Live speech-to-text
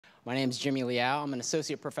My name is Jimmy Liao. I'm an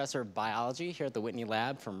associate professor of biology here at the Whitney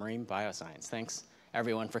Lab for Marine Bioscience. Thanks,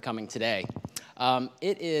 everyone, for coming today.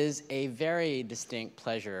 It is a very distinct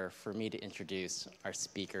pleasure for me to introduce our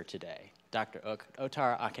speaker today, Dr.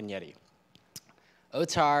 Otar Akanyeti.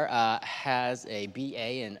 Otar has a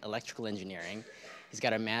BA in electrical engineering. He's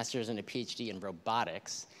got a master's and a PhD in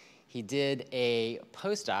robotics. He did a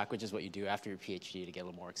postdoc, which is what you do after your PhD to get a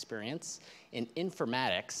little more experience, in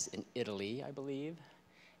informatics in Italy, I believe.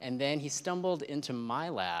 And then he stumbled into my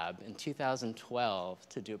lab in 2012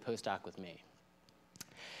 to do a postdoc with me.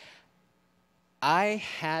 I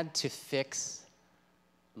had to fix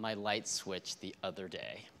my light switch the other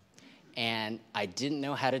day, and I didn't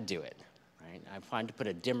know how to do it. Right? I wanted to put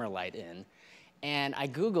a dimmer light in, and I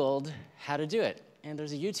Googled how to do it. And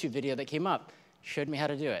there's a YouTube video that came up, showed me how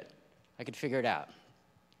to do it. I could figure it out.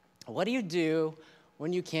 What do you do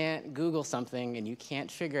when you can't Google something and you can't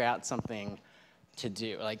figure out something to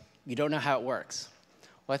do? Like, you don't know how it works.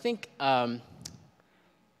 Well, I think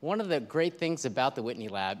one of the great things about the Whitney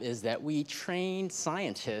Lab is that we train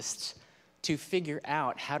scientists to figure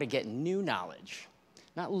out how to get new knowledge,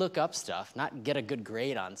 not look up stuff, not get a good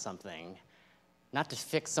grade on something, not to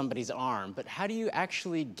fix somebody's arm, but how do you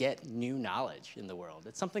actually get new knowledge in the world?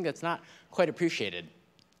 It's something that's not quite appreciated.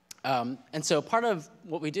 And so part of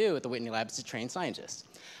what we do at the Whitney Lab is to train scientists.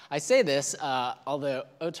 I say this, although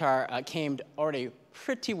Otar came already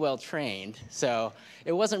pretty well trained, so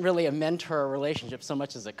it wasn't really a mentor relationship so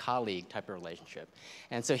much as a colleague type of relationship.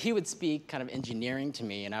 And so he would speak kind of engineering to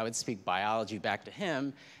me, and I would speak biology back to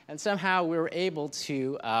him, and somehow we were able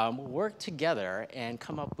to work together and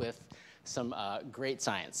come up with some great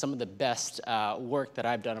science. Some of the best work that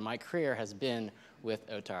I've done in my career has been with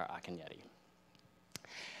Otar Akanyeti.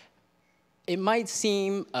 It might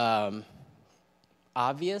seem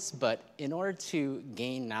obvious, but in order to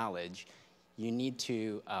gain knowledge, you need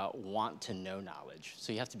to want to know knowledge.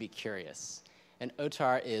 So you have to be curious. And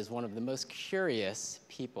Otar is one of the most curious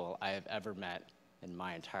people I have ever met in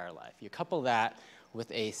my entire life. You couple that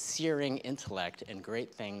with a searing intellect, and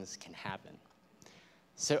great things can happen.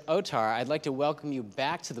 So Otar, I'd like to welcome you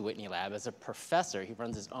back to the Whitney Lab as a professor. He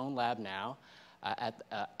runs his own lab now at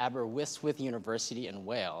Aberystwyth University in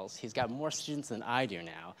Wales. He's got more students than I do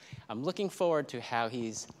now. I'm looking forward to how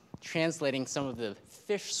he's translating some of the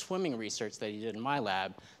fish swimming research that he did in my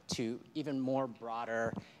lab to even more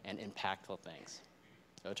broader and impactful things.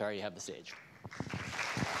 Otar, you have the stage.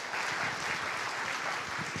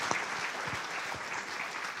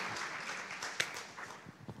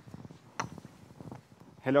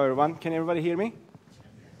 Hello, everyone. Can everybody hear me?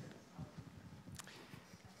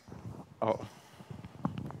 Oh.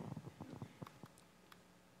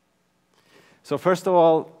 So first of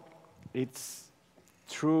all, it's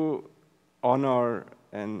true honor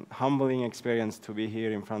and humbling experience to be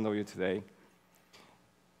here in front of you today.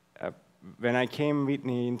 When I came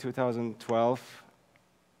Whitney in 2012,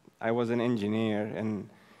 I was an engineer, and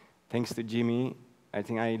thanks to Jimmy, I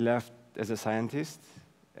think I left as a scientist.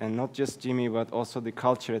 And not just Jimmy, but also the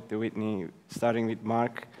culture at the Whitney, starting with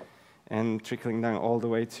Mark and trickling down all the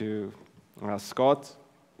way to Scott,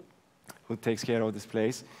 who takes care of this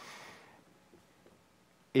place.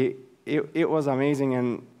 It was amazing,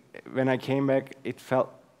 and when I came back, it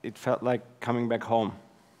felt like coming back home.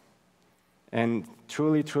 And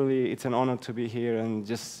truly, truly, it's an honor to be here and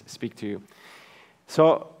just speak to you.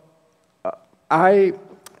 So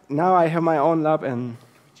now I have my own lab, and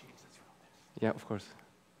yeah, of course.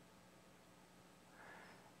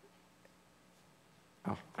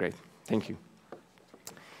 Oh, great. Thank you.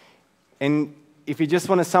 And if you just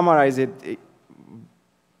want to summarize it,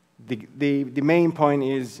 the main point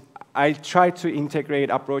is I try to integrate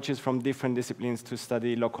approaches from different disciplines to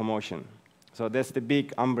study locomotion. So that's the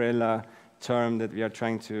big umbrella term that we are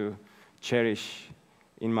trying to cherish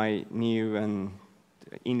in my new and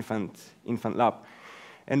infant lab.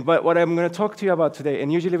 And what I'm going to talk to you about today,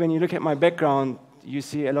 and usually when you look at my background, you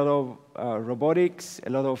see a lot of robotics, a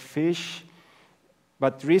lot of fish.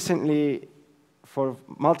 But recently, for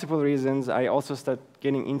multiple reasons, I also started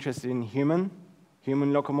getting interested in human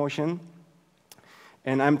locomotion.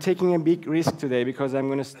 And I'm taking a big risk today because I'm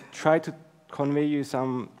going to try to convey you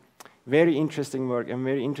some very interesting work and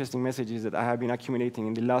very interesting messages that I have been accumulating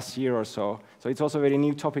in the last year or so. So it's also a very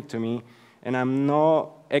new topic to me, and I'm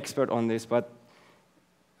no expert on this, but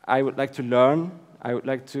I would like to learn, I would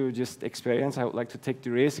like to just experience, I would like to take the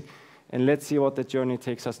risk, and let's see what the journey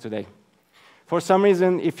takes us today. For some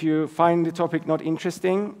reason, if you find the topic not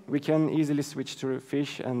interesting, we can easily switch to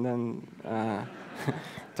fish and then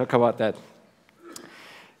talk about that.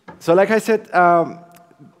 So like I said,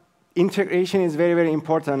 integration is very, very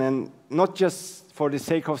important, and not just for the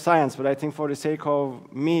sake of science, but I think for the sake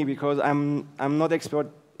of me, because I'm not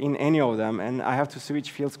expert in any of them, and I have to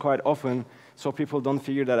switch fields quite often so people don't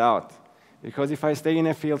figure that out. Because if I stay in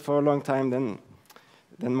a field for a long time, then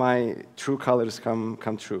my true colors come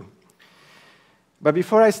true. But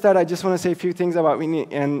before I start, I just want to say a few things about Whitney.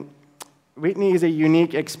 And Whitney is a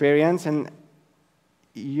unique experience, and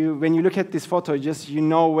when you look at this photo, you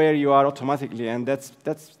know where you are automatically, and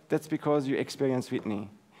that's because you experience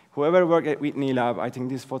Whitney. Whoever worked at Whitney Lab, I think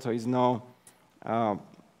this photo is no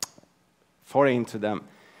foreign to them.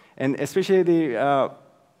 And especially the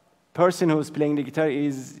person who's playing the guitar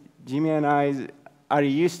is Jimmy and I's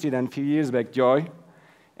REU student a few years back, Joy.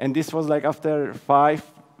 And this was like after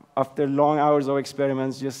long hours of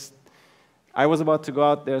experiments, I was about to go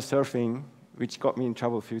out there surfing, which got me in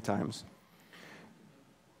trouble a few times.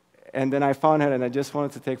 And then I found her, and I just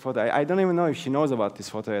wanted to take a photo. I don't even know if she knows about this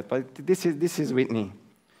photo yet, but this is Whitney.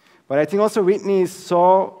 But I think also Whitney is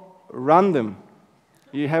so random.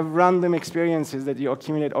 You have random experiences that you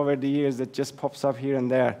accumulate over the years that just pops up here and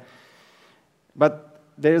there. But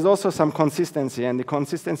there is also some consistency, and the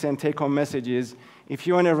consistency and take-home message is, if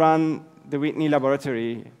you want to run the Whitney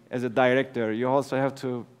Laboratory as a director, you also have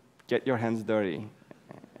to get your hands dirty.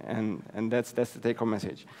 And that's the take-home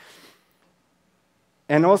message.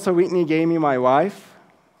 And also, Whitney gave me my wife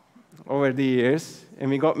over the years, and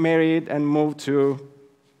we got married and moved to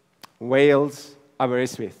Wales,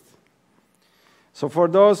 Aberystwyth. So for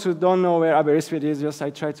those who don't know where Aberystwyth is, I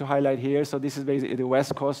try to highlight here. So this is basically the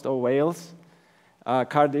west coast of Wales.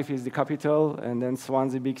 Cardiff is the capital, and then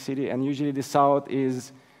Swansea, big city. And usually the south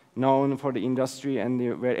is known for the industry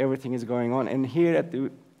and where everything is going on. And here at the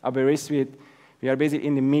Aberystwyth, we are basically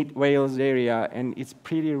in the mid-Wales area, and it's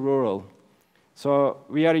pretty rural. So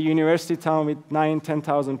we are a university town with 9,000 to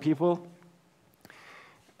 10,000 people.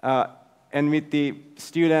 And with the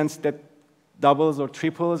students, that doubles or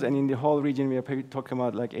triples, and in the whole region, we are talking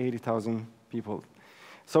about like 80,000 people.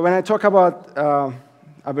 So when I talk about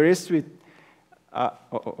Aberystwyth, let's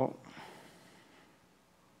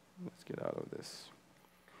get out of this.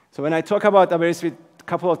 So when I talk about Aberystwyth, a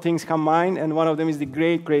couple of things come mind, and one of them is the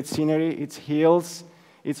great, great scenery. It's hills.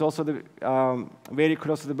 It's also very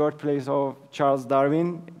close to the birthplace of Charles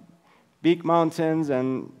Darwin. Big mountains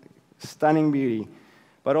and stunning beauty,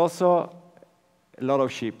 but also a lot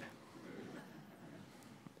of sheep.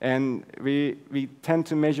 And we tend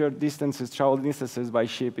to measure travel distances by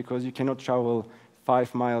sheep, because you cannot travel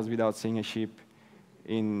 5 miles without seeing a sheep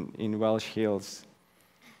in Welsh hills.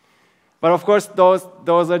 But of course,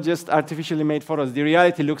 those are just artificially made photos. The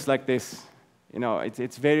reality looks like this. You know,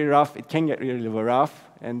 it's very rough. It can get really rough,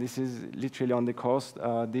 and this is literally on the coast.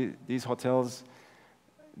 These hotels,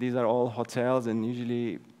 these are all hotels, and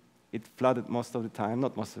usually it flooded most of the time.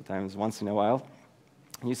 Not most of the time, it's once in a while.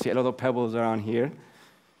 You see a lot of pebbles around here.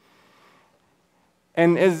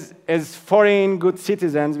 And as foreign good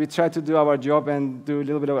citizens, we try to do our job and do a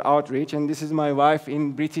little bit of outreach. And this is my wife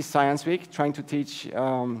in British Science Week, trying to teach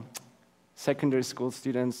secondary school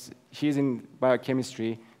students. She's in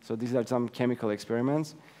biochemistry, so these are some chemical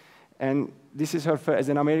experiments. And this is her, as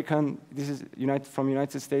an American, this is from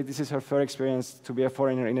United States, this is her first experience to be a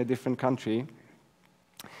foreigner in a different country.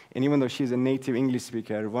 And even though she's a native English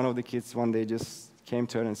speaker, one of the kids one day just came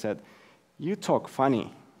to her and said, "You talk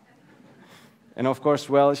funny." And of course,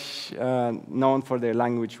 Welsh, known for their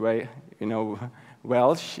language way,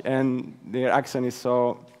 Welsh, and their accent is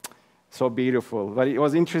so beautiful. But it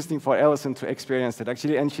was interesting for Alison to experience it,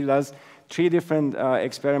 actually, and she does 3 different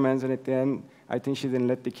experiments, and at the end, I think she didn't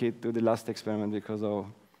let the kid do the last experiment because of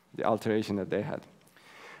the alteration that they had.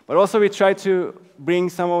 But also, we try to bring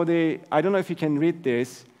some of the, I don't know if you can read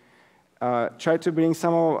this, try to bring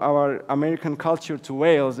some of our American culture to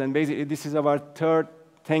Wales, and basically, this is our 3rd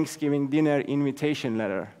Thanksgiving dinner invitation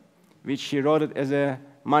letter, which she wrote it as a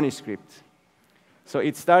manuscript. So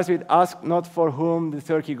it starts with, "Ask not for whom the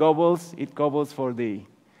turkey gobbles, it gobbles for thee."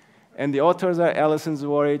 And the authors are Alison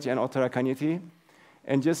Zworich and Otar Akanyeti.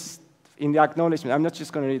 And just in the acknowledgement, I'm not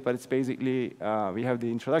just going to read, but it's basically, we have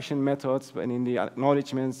the introduction methods, and in the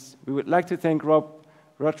acknowledgements, we would like to thank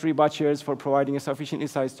Rotary Butchers for providing a sufficiently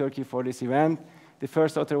sized turkey for this event. The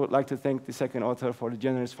first author would like to thank the second author for the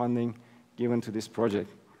generous funding given to this project.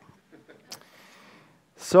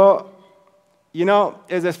 So,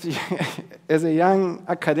 as a young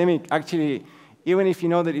academic, actually, even if you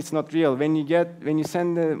know that it's not real, when you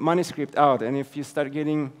send the manuscript out, and if you start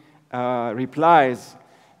getting replies,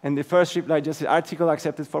 and the first reply just says, "Article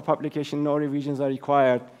accepted for publication, no revisions are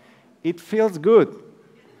required," it feels good.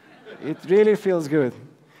 It really feels good.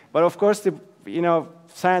 But of course,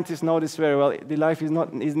 scientists know this very well. The life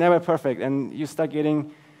is never perfect, and you start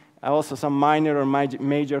getting also some minor or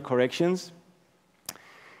major corrections.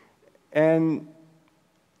 And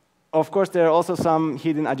of course, there are also some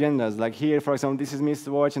hidden agendas. Like here, for example, this is Mr.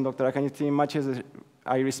 Watch and Dr. Akanyeti. Much as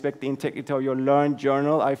I respect the integrity of your learned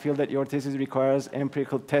journal, I feel that your thesis requires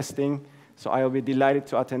empirical testing, so I will be delighted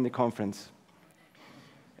to attend the conference.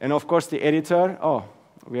 And of course, the editor,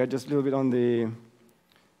 we are just a little bit on the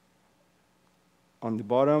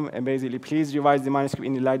bottom, and basically, please revise the manuscript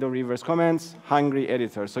in the light of reverse comments, hungry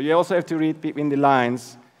editor. So you also have to read between the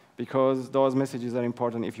lines, because those messages are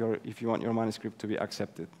important if you want your manuscript to be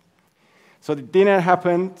accepted. So the dinner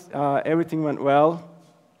happened, everything went well.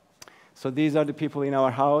 So these are the people in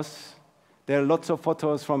our house. There are lots of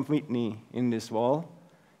photos from Whitney in this wall.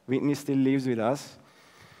 Whitney still lives with us.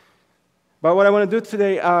 But what I want to do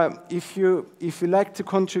today, if you like to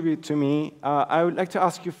contribute to me, I would like to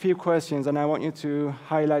ask you a few questions, and I want you to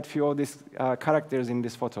highlight a few of these characters in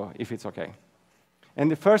this photo, if it's okay. And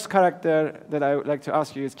the first character that I would like to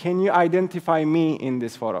ask you is, can you identify me in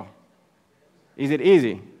this photo? Is it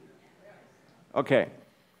easy? Okay.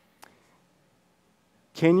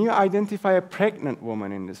 Can you identify a pregnant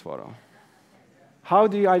woman in this photo? How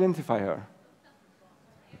do you identify her?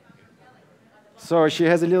 So she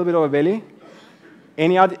has a little bit of a belly.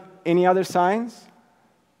 Any other signs?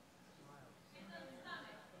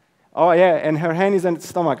 Oh, yeah, and her hand is on the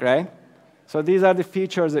stomach, right? So these are the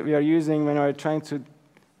features that we are using when we're trying to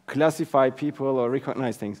classify people or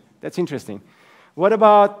recognize things. That's interesting. What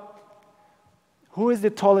about, who is the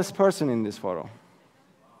tallest person in this photo?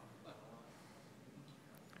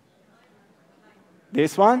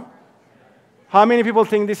 This one? How many people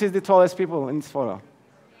think this is the tallest people in this photo?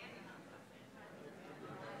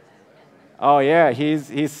 Oh, yeah,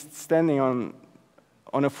 he's standing on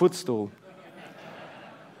a footstool.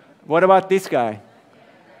 What about this guy?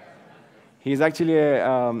 He's actually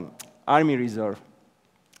an Army Reserve.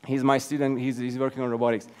 He's my student. He's working on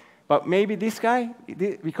robotics. But maybe this guy,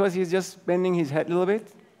 because he's just bending his head a little bit,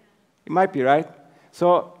 it might be, right?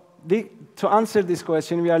 So to answer this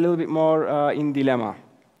question, we are a little bit more in dilemma.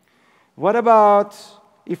 What about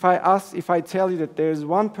if I tell you that there's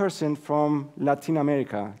one person from Latin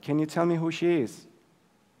America? Can you tell me who she is?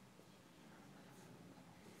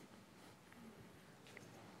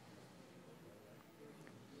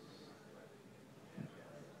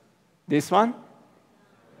 This one?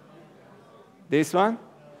 This one?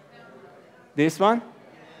 This one?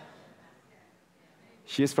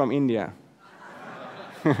 She's from India.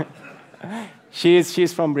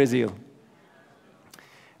 She's from Brazil.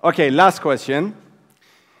 Okay, last question.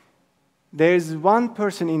 There's one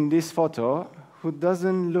person in this photo who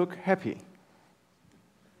doesn't look happy.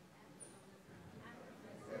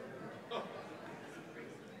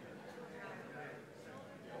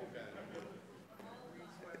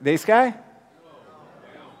 This guy?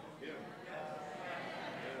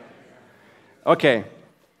 Okay.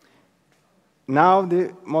 Now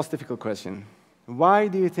the most difficult question. Why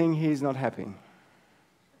do you think he's not happy?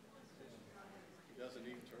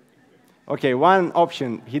 Okay, one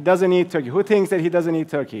option. He doesn't eat turkey. Who thinks that he doesn't eat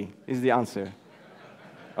turkey is the answer?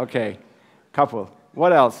 Okay, couple.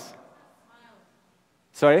 What else?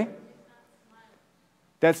 Sorry?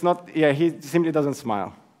 That's not, yeah, he simply doesn't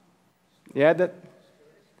smile. Yeah,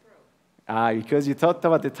 because you thought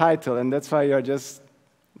about the title, and that's why you're just,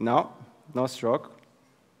 no stroke.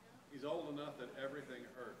 He's old enough that everything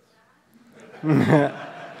hurts.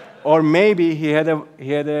 Or maybe he had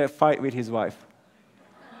a fight with his wife.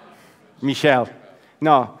 Michelle.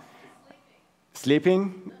 No.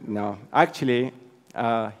 Sleeping? No. Actually,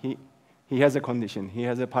 he has a condition. He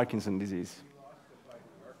has a Parkinson's disease.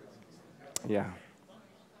 Yeah.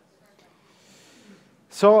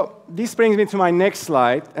 So this brings me to my next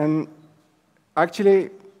slide. And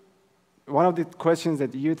actually, one of the questions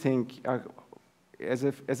that you think, as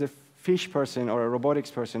a fish person or a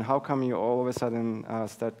robotics person, how come you all of a sudden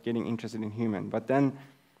start getting interested in human? But then,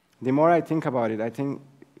 the more I think about it, I think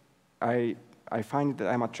I find that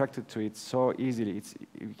I'm attracted to it so easily.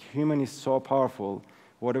 Human is so powerful.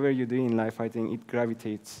 Whatever you do in life, I think it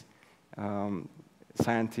gravitates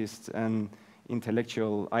scientists and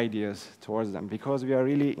intellectual ideas towards them, because we are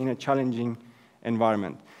really in a challenging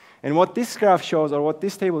environment. And what this graph shows, or what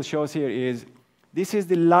this table shows here, is this is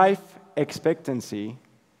the life expectancy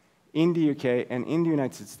in the UK and in the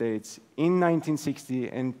United States in 1960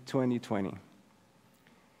 and 2020.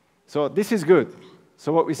 So this is good.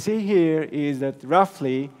 So what we see here is that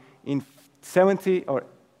roughly in 60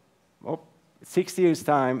 years'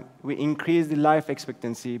 time, we increase the life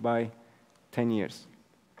expectancy by 10 years.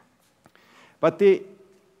 But the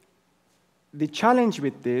challenge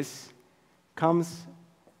with this comes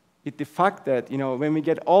is the fact that when we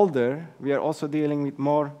get older, we are also dealing with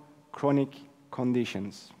more chronic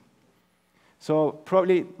conditions. So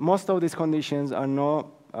probably most of these conditions are not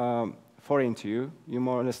foreign to you. You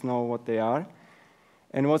more or less know what they are.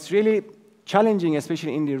 And what's really challenging,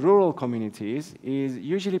 especially in the rural communities, is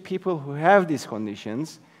usually people who have these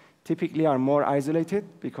conditions typically are more isolated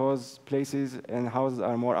because places and houses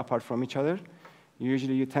are more apart from each other.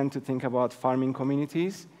 Usually you tend to think about farming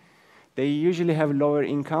communities. They usually have lower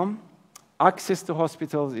income. Access to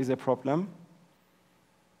hospitals is a problem.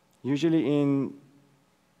 Usually in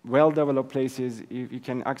well-developed places, you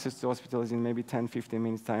can access to hospitals in maybe 10, 15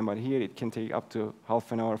 minutes time, but here it can take up to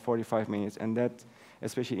half an hour, 45 minutes, and that,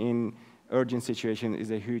 especially in urgent situation,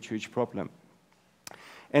 is a huge, huge problem.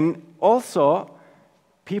 And also,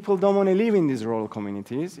 people don't want to live in these rural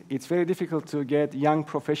communities. It's very difficult to get young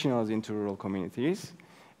professionals into rural communities.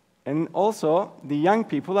 And also, the young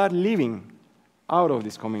people are living out of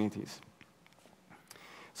these communities.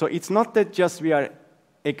 So it's not that just we are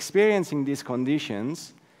experiencing these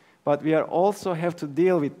conditions, but we are also have to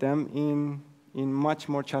deal with them in much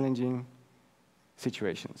more challenging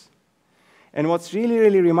situations. And what's really,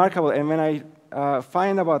 really remarkable, and when I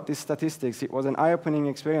find about these statistics, it was an eye-opening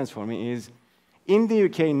experience for me, is in the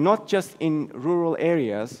UK, not just in rural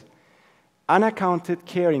areas, unaccounted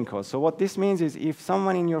caring costs. So what this means is if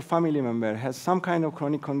someone in your family member has some kind of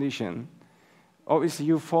chronic condition, obviously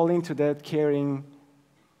you fall into that caring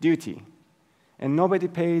duty. And nobody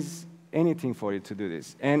pays anything for it to do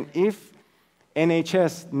this. And if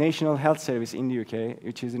NHS, National Health Service in the UK,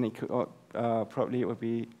 which is probably it would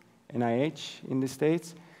be NIH in the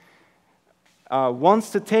States, wants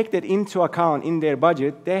to take that into account in their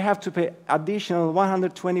budget, they have to pay additional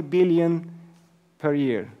 120 billion per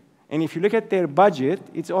year. And if you look at their budget,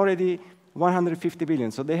 it's already 150 billion.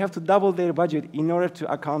 So they have to double their budget in order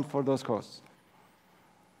to account for those costs.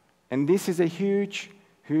 And this is a huge,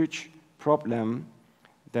 huge problem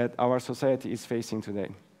that our society is facing today.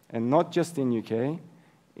 And not just in UK,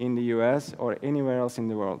 in the US, or anywhere else in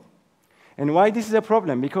the world. And why this is a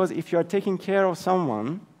problem? Because if you are taking care of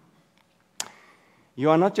someone, you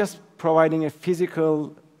are not just providing a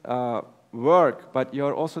physical work, but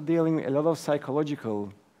you're also dealing with a lot of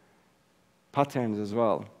psychological patterns as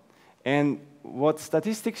well. And what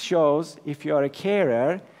statistics shows, if you are a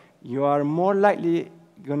carer, you are more likely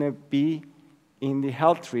going to be in the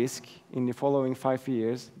health risk in the following 5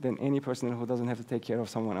 years than any person who doesn't have to take care of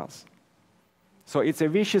someone else. So it's a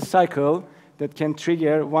vicious cycle that can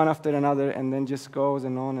trigger one after another and then just goes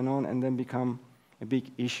and on and then become a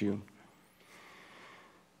big issue.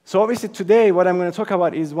 So obviously today what I'm going to talk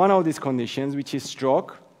about is one of these conditions, which is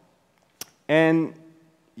stroke. And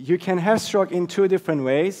you can have stroke in two different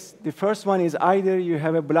ways. The first one is either you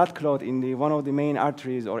have a blood clot in one of the main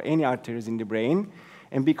arteries or any arteries in the brain,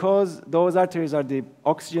 and because those arteries are the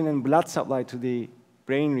oxygen and blood supply to the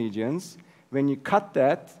brain regions, when you cut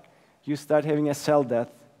that, you start having a cell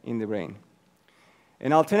death in the brain.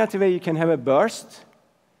 An alternative way, you can have a burst,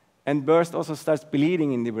 and burst also starts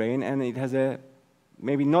bleeding in the brain, and it has a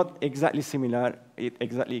maybe not exactly similar,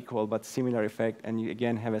 exactly equal, but similar effect, and you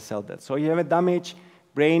again have a cell death. So you have a damaged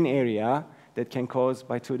brain area that can cause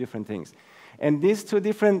by two different things. And these two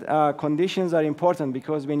different conditions are important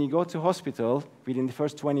because when you go to hospital, within the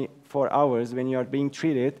first 24 hours, when you are being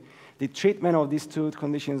treated, the treatment of these two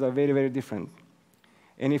conditions are very, very different.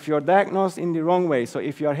 And if you're diagnosed in the wrong way, so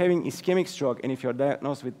if you are having ischemic stroke, and if you're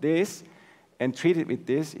diagnosed with this and treated with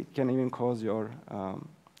this, it can even cause your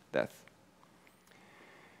death.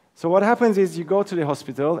 So what happens is you go to the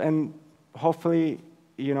hospital, and hopefully,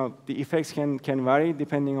 the effects can vary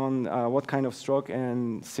depending on what kind of stroke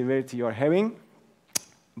and severity you're having.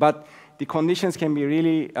 But the conditions can be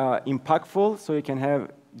really impactful, so you can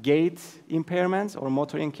have gait impairments or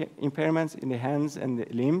motor impairments in the hands and the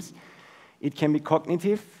limbs. It can be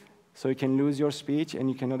cognitive, so you can lose your speech and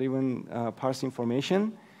you cannot even parse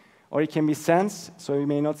information. Or it can be sense, so you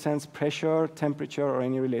may not sense pressure, temperature, or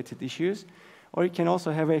any related issues. Or it can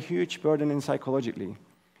also have a huge burden in psychologically,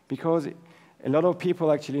 because a lot of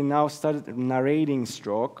people actually now started narrating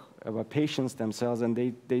stroke about patients themselves, and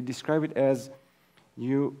they describe it as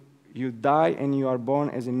you die and you are born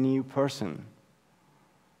as a new person,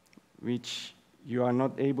 which you are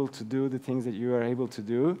not able to do the things that you are able to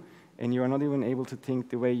do, and you are not even able to think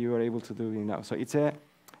the way you are able to do it now. So it's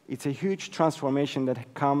a huge transformation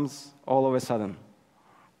that comes all of a sudden.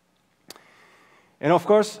 And of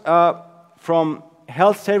course, from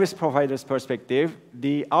health service providers' perspective,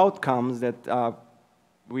 the outcomes that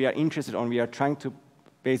we are interested in, we are trying to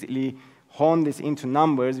basically hone this into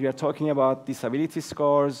numbers. We are talking about disability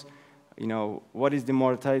scores, what is the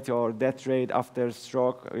mortality or death rate after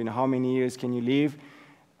stroke? How many years can you live?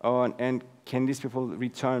 And can these people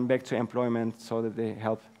return back to employment so that they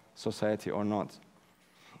help society or not?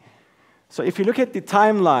 So if you look at the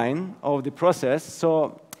timeline of the process,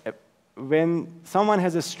 so when someone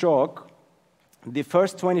has a stroke, the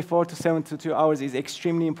first 24 to 72 hours is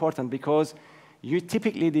extremely important because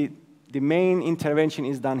typically the main intervention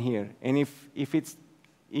is done here. And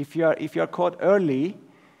if you are caught early,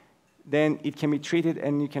 then it can be treated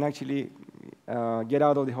and you can actually get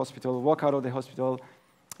out of the hospital, walk out of the hospital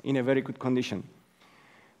in a very good condition.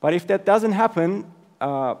 But if that doesn't happen,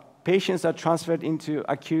 patients are transferred into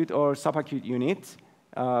acute or subacute unit.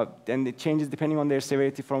 And it changes depending on their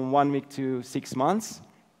severity from 1 week to 6 months.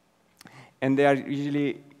 And they are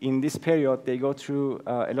usually, in this period, they go through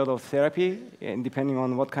a lot of therapy, and depending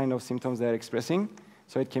on what kind of symptoms they're expressing.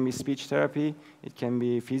 So it can be speech therapy, it can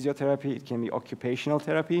be physiotherapy, it can be occupational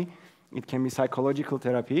therapy, it can be psychological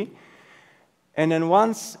therapy. And then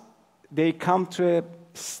once they come to a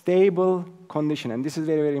stable condition, and this is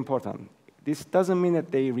very, very important. This doesn't mean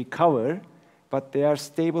that they recover, but they are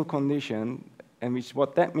stable condition, and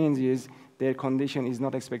what that means is their condition is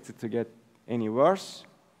not expected to get any worse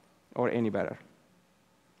or any better.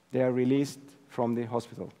 They are released from the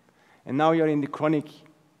hospital. And now you're in the chronic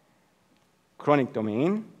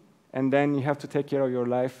domain, and then you have to take care of your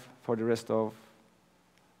life for the rest of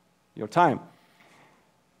your time.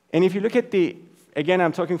 And if you look at again,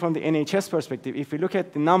 I'm talking from the NHS perspective, if you look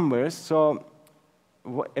at the numbers, so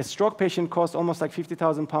a stroke patient costs almost like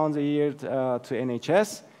 £50,000 a year to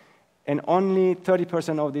NHS, and only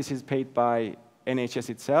 30% of this is paid by NHS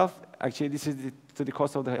itself. Actually, this is to the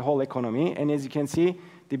cost of the whole economy. And as you can see,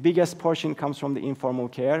 the biggest portion comes from the informal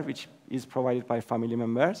care, which is provided by family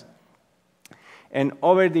members. And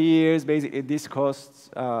over the years, basically, this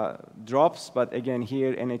cost drops. But again,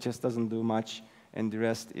 here, NHS doesn't do much, and the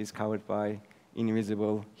rest is covered by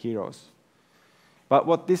invisible heroes. But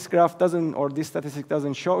what this graph doesn't, or this statistic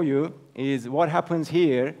doesn't show you, is what happens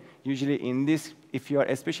here, usually if you are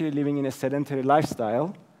especially living in a sedentary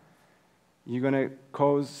lifestyle, you're going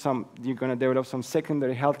to develop some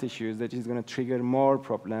secondary health issues that is going to trigger more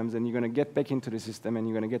problems, and you're going to get back into the system, and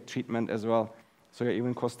you're going to get treatment as well. So you're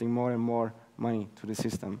even costing more and more money to the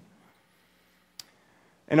system.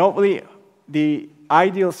 And hopefully, the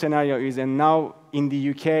ideal scenario is, and now in the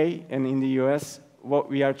UK and in the US, what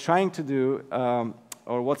we are trying to do,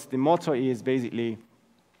 or what's the motto is basically,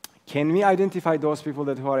 can we identify those people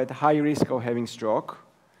who are at high risk of having stroke?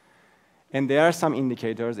 And there are some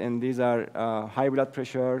indicators, and these are high blood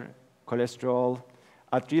pressure, cholesterol.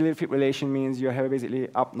 Atrial fibrillation means you have basically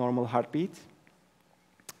abnormal heartbeat.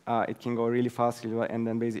 It can go really fast, and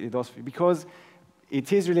then basically because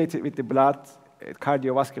it is related with the blood,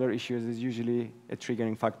 cardiovascular issues is usually a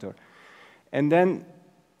triggering factor. And then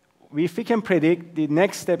if we can predict, the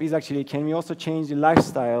next step is actually, can we also change the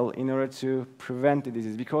lifestyle in order to prevent the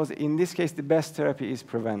disease? Because in this case, the best therapy is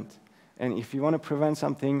prevent. And if you want to prevent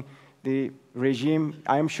something, the regime,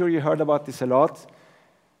 I'm sure you heard about this a lot,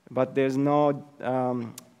 but there's no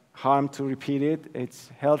harm to repeat it. It's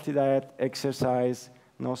healthy diet, exercise,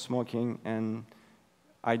 no smoking, and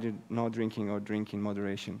either no drinking or drink in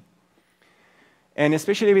moderation. And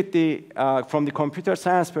especially with from the computer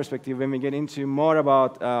science perspective, when we get into more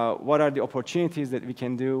about what are the opportunities that we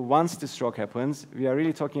can do once the stroke happens, we are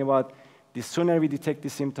really talking about the sooner we detect the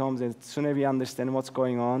symptoms and the sooner we understand what's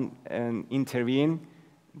going on and intervene,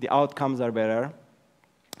 the outcomes are better.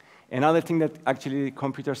 Another thing that actually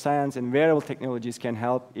computer science and wearable technologies can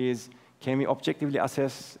help is, can we objectively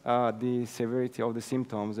assess the severity of the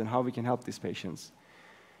symptoms and how we can help these patients?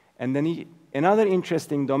 And then another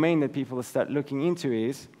interesting domain that people start looking into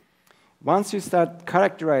is, once you start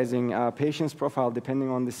characterizing a patient's profile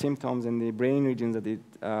depending on the symptoms and the brain regions that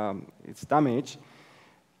it's damaged,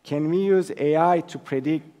 can we use AI to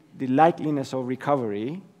predict the likeliness of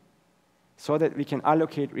recovery so that we can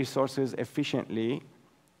allocate resources efficiently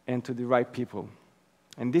and to the right people?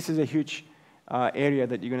 And this is a huge area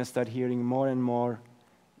that you're going to start hearing more and more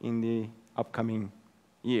in the upcoming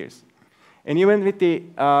years. And even with the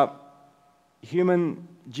human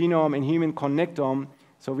genome and human connectome,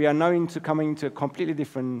 so we are now coming into a completely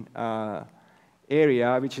different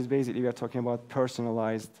area, which is basically we are talking about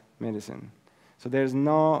personalized medicine. So there's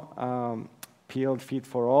no pill fit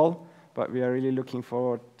for all, but we are really looking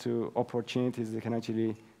forward to opportunities that can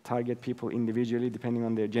actually target people individually depending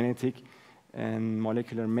on their genetic and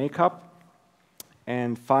molecular makeup,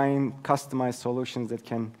 and find customized solutions that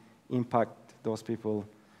can impact those people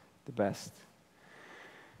the best.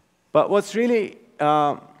 But what's really,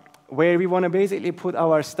 where we want to basically put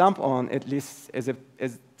our stamp on, at least as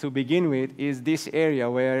to begin with, is this area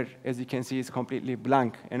where, as you can see, it's completely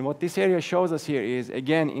blank. And what this area shows us here is,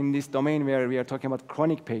 again, in this domain where we are talking about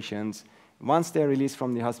chronic patients, once they're released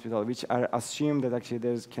from the hospital, which are assumed that actually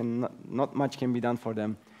not much can be done for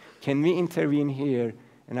them, can we intervene here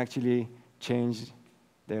and actually change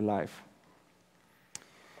their life?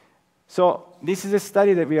 So this is a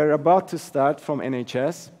study that we are about to start from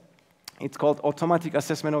NHS. It's called Automatic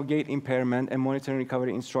Assessment of Gait Impairment and Monitoring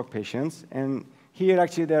Recovery in Stroke Patients. And here,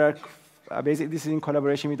 actually, there are, basically, this is in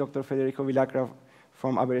collaboration with Dr. Federico Villagra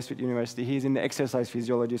from Aberystwyth University. He's an exercise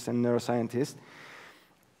physiologist and neuroscientist.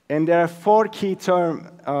 And there are 4 key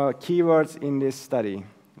keywords in this study.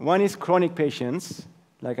 One is chronic patients,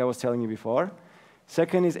 like I was telling you before.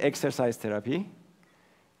 Second is exercise therapy.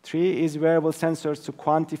 3 is wearable sensors to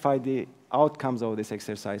quantify the outcomes of this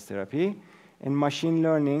exercise therapy. And machine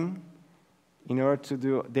learning in order to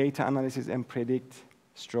do data analysis and predict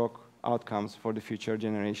stroke outcomes for the future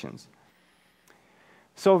generations.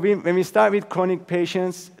 So when we start with chronic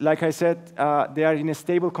patients, like I said, they are in a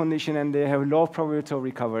stable condition and they have low probability of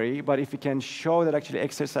recovery. But if we can show that actually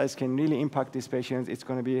exercise can really impact these patients, it's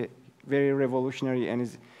going to be very revolutionary,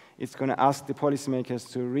 and it's going to ask the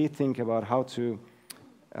policymakers to rethink about how to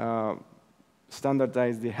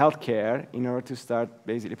standardize the healthcare in order to start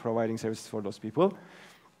basically providing services for those people.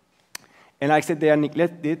 And like I said, they are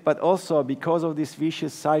neglected, but also because of this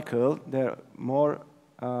vicious cycle, they're more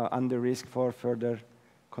under risk for further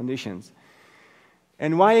conditions.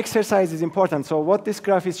 And why exercise is important? So what this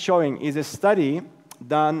graph is showing is a study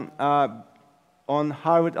done on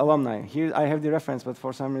Harvard alumni. Here I have the reference, but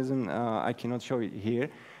for some reason I cannot show it here.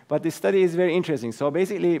 But this study is very interesting. So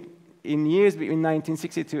basically, in years between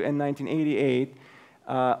 1962 and 1988,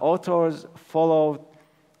 authors followed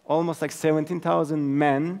almost like 17,000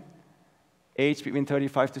 men aged between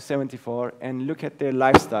 35 to 74 and look at their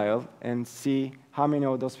lifestyle and see how many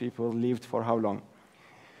of those people lived for how long.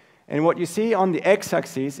 And what you see on the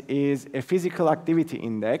x-axis is a physical activity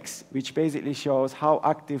index, which basically shows how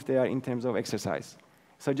active they are in terms of exercise.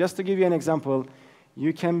 So just to give you an example,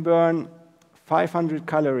 you can burn 500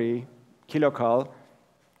 kilocal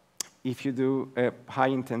if you do a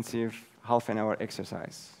high-intensive half-an-hour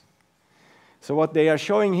exercise. So what they are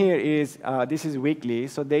showing here is, this is weekly,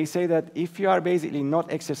 so they say that if you are basically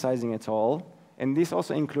not exercising at all, and this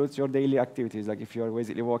also includes your daily activities, like if you are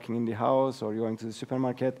basically walking in the house or going to the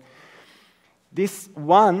supermarket, this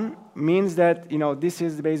one means that this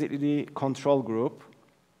is basically the control group,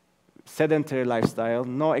 sedentary lifestyle,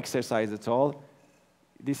 no exercise at all.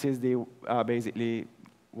 This is the basically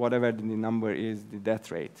whatever the number is, the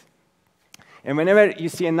death rate. And whenever you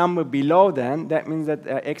see a number below then, that means that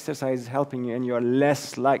exercise is helping you and you are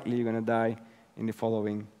less likely you're going to die in the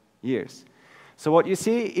following years. So what you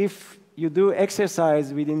see, if you do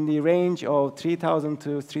exercise within the range of 3,000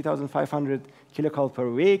 to 3,500 kilocal per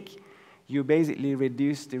week, you basically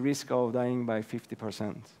reduce the risk of dying by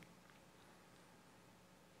 50%.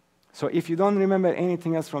 So if you don't remember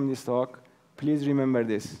anything else from this talk, please remember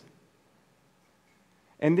this.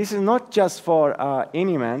 And this is not just for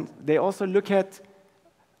any man. They also look at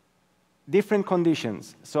different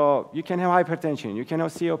conditions. So you can have hypertension, you can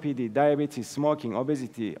have COPD, diabetes, smoking,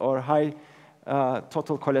 obesity, or high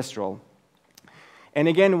total cholesterol. And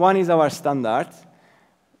again, one is our standard.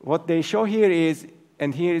 What they show here is,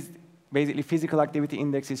 and here is basically physical activity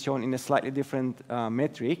index is shown in a slightly different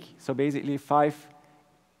metric. So basically 5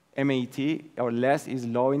 MAT or less is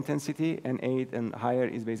low intensity, and 8 and higher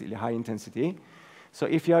is basically high intensity. So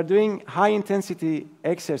if you are doing high-intensity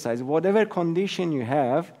exercise, whatever condition you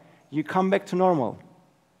have, you come back to normal.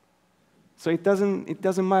 So it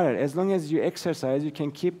doesn't matter. As long as you exercise, you can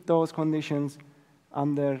keep those conditions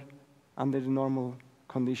under the normal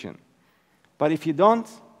condition. But if you don't,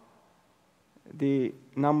 the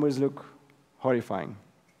numbers look horrifying.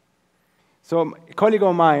 So a colleague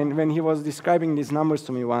of mine, when he was describing these numbers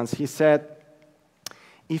to me once, he said,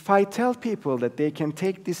 if I tell people that they can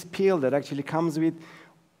take this pill that actually comes with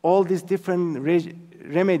all these different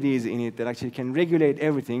remedies in it that actually can regulate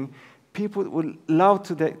everything, people would love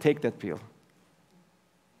to take that pill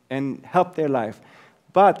and help their life.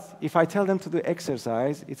 But if I tell them to do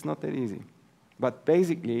exercise, it's not that easy. But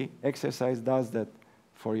basically, exercise does that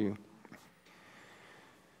for you.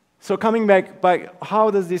 So coming back,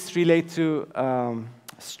 how does this relate to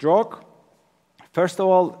stroke? First of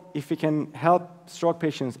all, if we can help stroke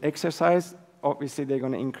patients exercise, obviously they're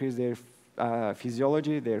going to increase their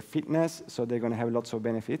physiology, their fitness, so they're going to have lots of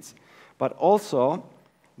benefits. But also,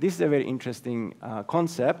 this is a very interesting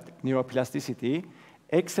concept, neuroplasticity.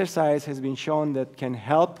 Exercise has been shown that can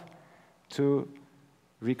help to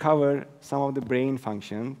recover some of the brain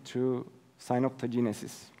function through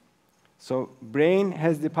synaptogenesis. So brain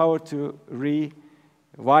has the power to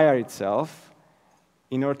rewire itself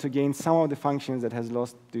in order to gain some of the functions that has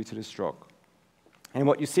lost due to the stroke. And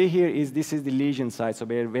what you see here is this is the lesion site, so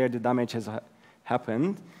where the damage has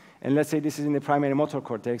happened. And let's say this is in the primary motor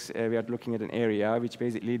cortex. We are looking at an area which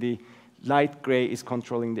basically the light gray is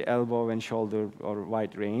controlling the elbow and shoulder or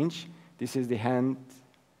wide range. This is the hand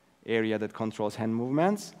area that controls hand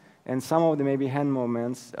movements. And some of the maybe hand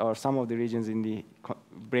movements or some of the regions in the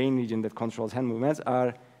brain region that controls hand movements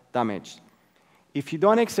are damaged. If you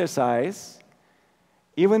don't exercise,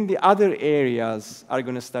 even the other areas are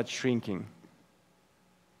going to start shrinking.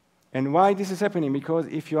 And why this is happening? Because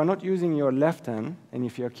if you are not using your left hand, and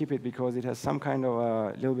if you keep it because it has some kind of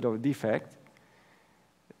a little bit of a defect,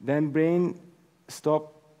 then brain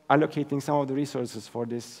stop allocating some of the resources for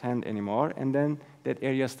this hand anymore, and then that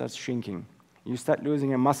area starts shrinking. You start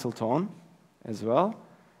losing a muscle tone as well,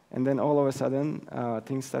 and then all of a sudden,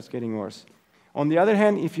 things start getting worse. On the other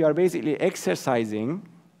hand, if you are basically exercising,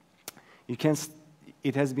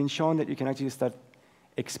 it has been shown that you can actually start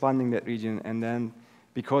expanding that region, and then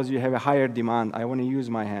because you have a higher demand, I want to use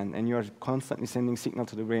my hand, and you're constantly sending signal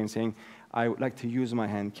to the brain saying, I would like to use my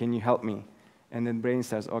hand, can you help me? And then brain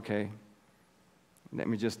says, okay, let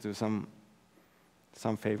me just do some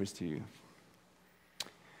favors to you.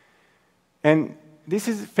 And this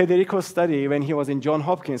is Federico's study when he was in Johns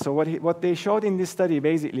Hopkins. So what they showed in this study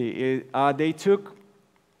basically is they took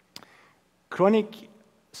chronic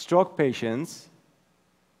stroke patients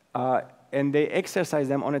and they exercised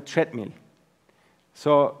them on a treadmill.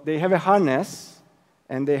 So they have a harness,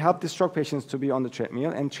 and they help the stroke patients to be on the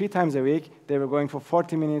treadmill, and 3 times a week, they were going for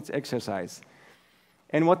 40 minutes exercise.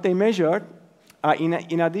 And what they measured,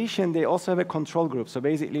 in addition, they also have a control group. So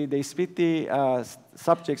basically, they split the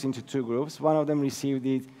subjects into 2 groups. One of them received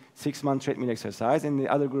the 6-month treadmill exercise, and the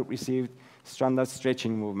other group received standard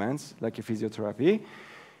stretching movements, like a physiotherapy.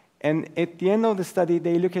 And at the end of the study,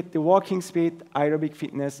 they look at the walking speed, aerobic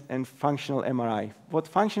fitness, and functional MRI. What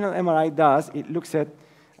functional MRI does, it looks at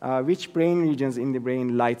which brain regions in the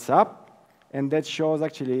brain lights up, and that shows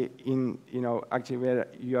actually actually where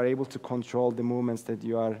you are able to control the movements that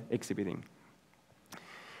you are exhibiting.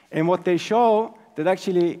 And what they show that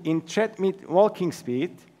actually in treadmill walking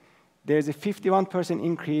speed, there's a 51%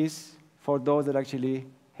 increase for those that actually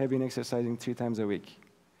have been exercising 3 times a week.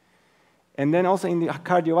 And then also in the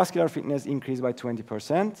cardiovascular fitness increased by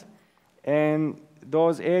 20%. And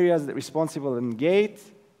those areas that are responsible in gait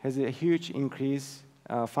has a huge increase,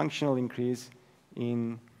 functional increase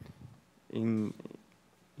in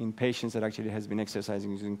patients that actually has been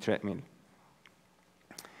exercising using treadmill.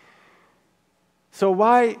 So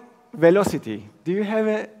why velocity? Do you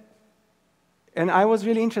have and I was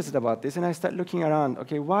really interested about this, and I started looking around,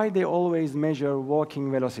 okay, why they always measure walking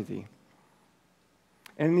velocity?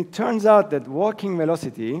 And it turns out that walking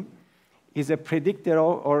velocity is a predictor,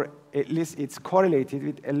 or at least it's correlated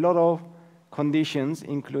with a lot of conditions,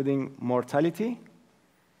 including mortality.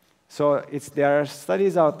 So there are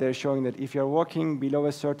studies out there showing that if you're walking below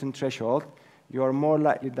a certain threshold, you are more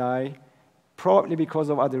likely to die, probably because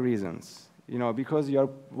of other reasons. Because your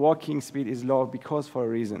walking speed is low because for a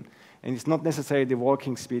reason. And it's not necessarily the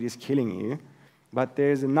walking speed is killing you, but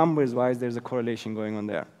there's numbers-wise, there's a correlation going on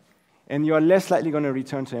there. And you are less likely going to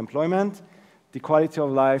return to employment, the quality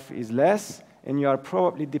of life is less, and you are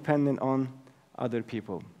probably dependent on other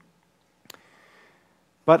people.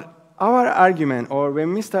 But our argument, or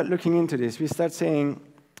when we start looking into this, we start saying,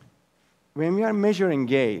 when we are measuring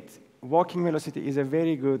gait, walking velocity is a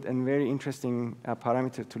very good and very interesting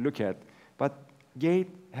parameter to look at, but gait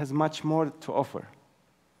has much more to offer.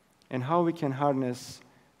 And how we can harness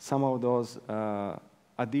some of those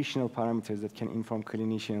additional parameters that can inform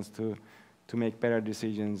clinicians to make better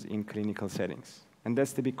decisions in clinical settings. And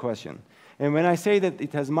that's the big question. And when I say that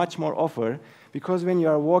it has much more offer, because when you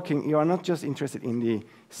are walking, you are not just interested in the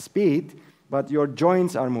speed, but your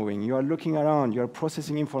joints are moving. You are looking around. You are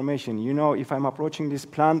processing information. If I'm approaching this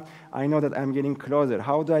plant, I know that I'm getting closer.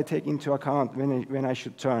 How do I take into account when I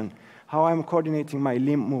should turn? How I'm coordinating my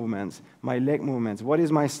limb movements, my leg movements. What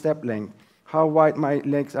is my step length? How wide my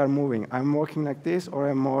legs are moving. I'm walking like this, or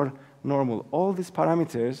I'm more normal. All these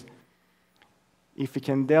parameters, if we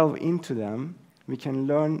can delve into them, we can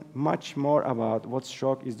learn much more about what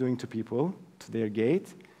stroke is doing to people, to their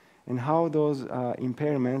gait, and how those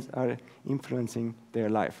impairments are influencing their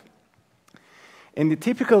life. In the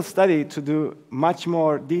typical study to do much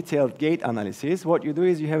more detailed gait analysis, what you do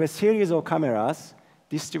is you have a series of cameras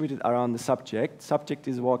distributed around the subject. Subject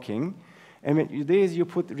is walking. And what you do is you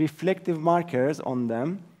put reflective markers on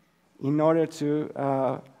them in order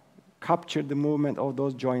to capture the movement of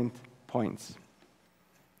those joint points.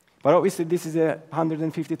 But obviously, this is a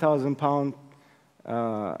 150,000 pound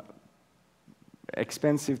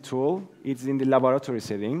expensive tool. It's in the laboratory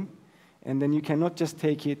setting. And then you cannot just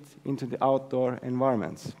take it into the outdoor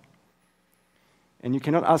environments. And you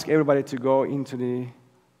cannot ask everybody to go into the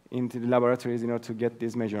laboratories in order to get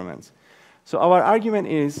these measurements. So our argument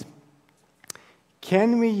is,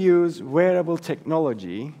 can we use wearable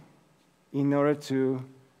technology in order to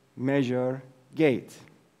measure gait?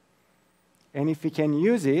 And if we can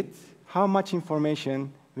use it, how much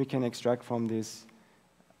information we can extract from this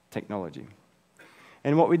technology?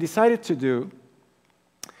 And what we decided to do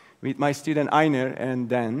with my student Einer and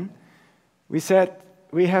Dan, we said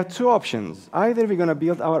we have two options. Either we're going to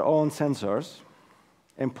build our own sensors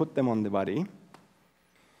and put them on the body,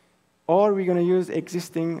 or we're going to use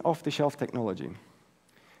existing off-the-shelf technology.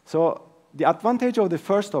 So the advantage of the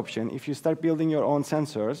first option, if you start building your own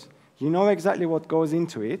sensors, you know exactly what goes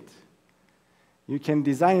into it. You can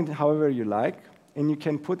design it however you like, and you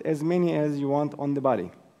can put as many as you want on the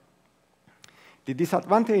body. The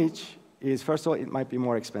disadvantage is, first of all, it might be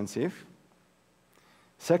more expensive.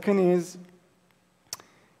 Second is,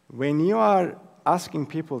 when you are asking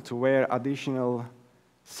people to wear additional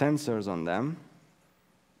sensors on them,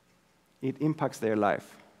 it impacts their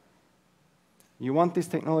life. You want this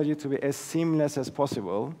technology to be as seamless as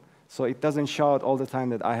possible, so it doesn't shout all the time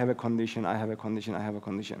that I have a condition, I have a condition, I have a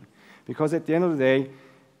condition. Because at the end of the day,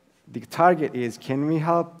 the target is, can we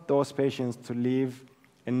help those patients to live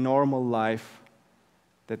a normal life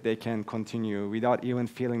that they can continue without even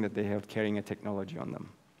feeling that they have carrying a technology on them.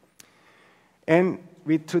 And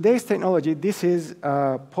with today's technology, this is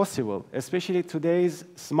possible, especially today's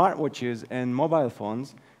smartwatches and mobile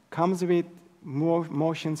phones comes with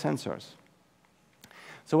motion sensors.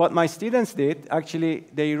 So what my students did, actually,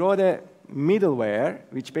 they wrote a middleware,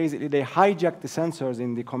 which basically they hijack the sensors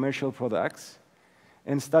in the commercial products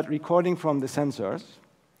and start recording from the sensors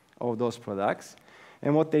of those products.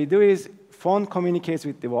 And what they do is, phone communicates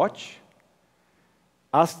with the watch,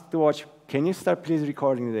 asks the watch, can you start please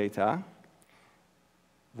recording the data?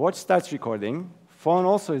 Watch starts recording. Phone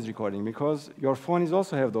also is recording because your phone is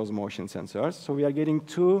also have those motion sensors. So we are getting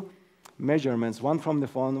two measurements, one from the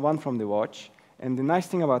phone, one from the watch. And the nice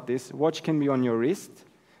thing about this, watch can be on your wrist,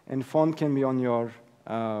 and phone can be on your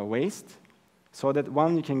waist, so that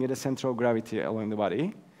one, you can get a center of gravity along the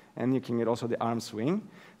body, and you can get also the arm swing.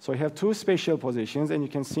 So you have two spatial positions, and you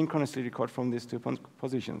can synchronously record from these two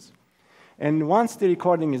positions. And once the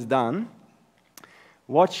recording is done,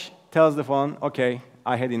 watch tells the phone, OK,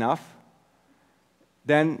 I had enough.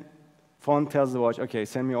 Then phone tells the watch, OK,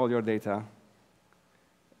 send me all your data.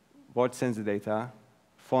 Watch sends the data.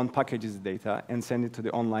 Phone packages the data and send it to the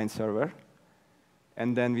online server.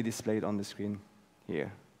 And then we display it on the screen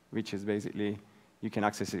here, which is basically, you can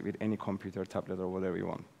access it with any computer, tablet, or whatever you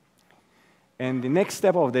want. And the next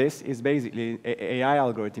step of this is basically an AI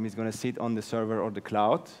algorithm is going to sit on the server or the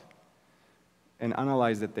cloud and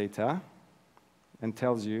analyze the data and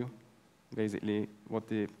tells you basically what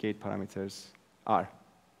the gait parameters are.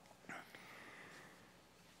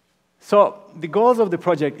 So the goals of the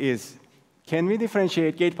project is, can we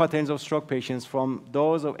differentiate gait patterns of stroke patients from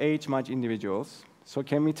those of age-matched individuals? So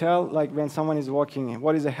can we tell, like when someone is walking,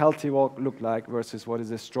 what does a healthy walk look like versus what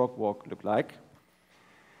does a stroke walk look like?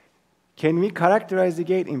 Can we characterize the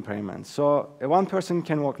gait impairment? So one person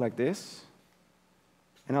can walk like this,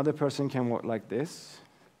 another person can walk like this,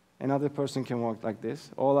 another person can walk like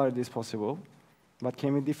this. All are these possible, but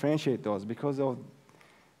can we differentiate those? Because of,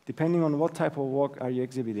 depending on what type of walk are you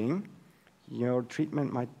exhibiting, your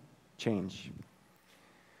treatment might change.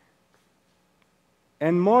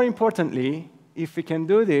 And more importantly, if we can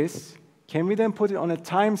do this, can we then put it on a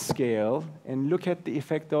time scale and look at the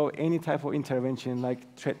effect of any type of intervention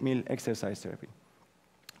like treadmill exercise therapy?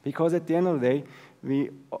 Because at the end of the day, we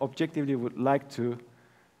objectively would like to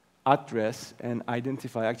address and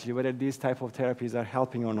identify actually whether these type of therapies are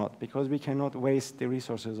helping or not, because we cannot waste the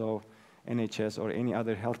resources of NHS or any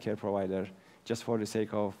other healthcare provider just for the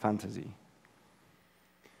sake of fantasy.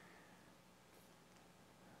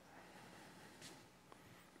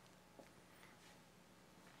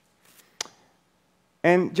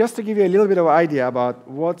 And just to give you a little bit of an idea about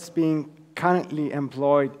what's being currently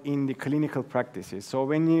employed in the clinical practices. So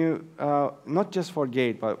when you, not just for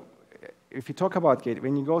gait, but if you talk about gait,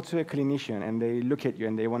 when you go to a clinician and they look at you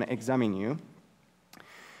and they want to examine you,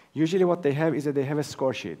 usually what they have is that they have a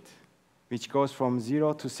score sheet, which goes from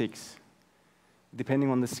 0 to 6, depending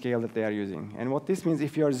on the scale that they are using. And what this means,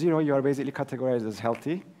 if you are 0, you are basically categorized as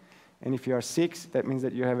healthy. And if you are 6, that means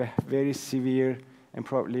that you have a very severe and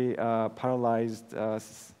probably paralyzed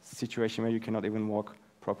situation where you cannot even walk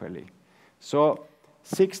properly. So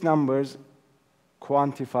 6 numbers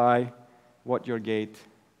quantify what your gait,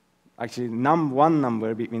 actually one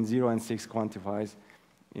number between 0 and 6 quantifies,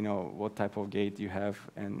 what type of gait you have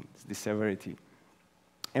and the severity.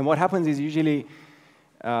 And what happens is usually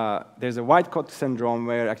there's a white coat syndrome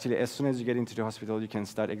where actually as soon as you get into the hospital, you can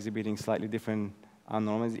start exhibiting slightly different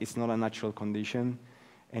abnormalities. It's not a natural condition,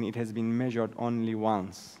 and it has been measured only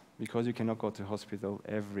once because you cannot go to hospital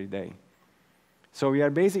every day. So we are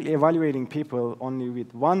basically evaluating people only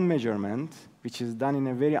with one measurement, which is done in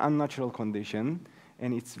a very unnatural condition,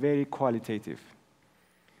 and it's very qualitative.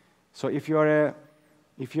 So if you are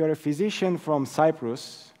a physician from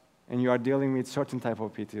Cyprus, and you are dealing with certain type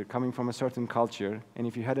of people coming from a certain culture, and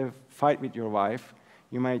if you had a fight with your wife,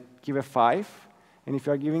 you might give a 5, and if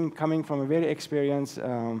you are coming from a very experienced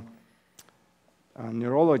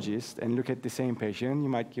neurologist and look at the same patient, you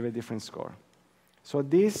might give a different score. So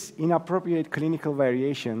these inappropriate clinical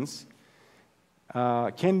variations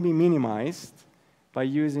can be minimized by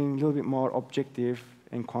using a little bit more objective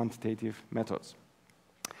and quantitative methods.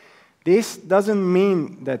 This doesn't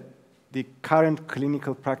mean that the current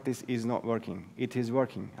clinical practice is not working. It is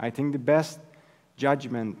working. I think the best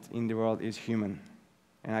judgment in the world is human,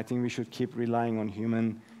 and I think we should keep relying on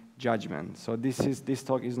human judgment. So this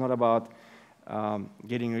talk is not about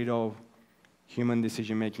getting rid of human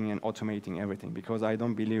decision-making and automating everything, because I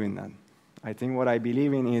don't believe in that. I think what I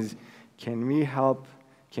believe in is, can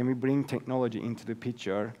we bring technology into the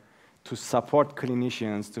picture to support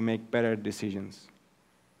clinicians to make better decisions,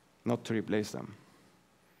 not to replace them.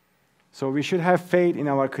 So we should have faith in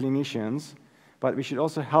our clinicians, but we should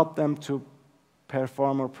also help them to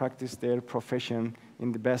perform or practice their profession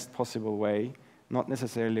in the best possible way, not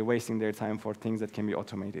necessarily wasting their time for things that can be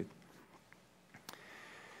automated.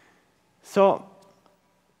 So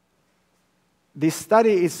this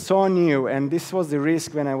study is so new, and this was the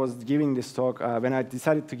risk when I was giving this talk, when I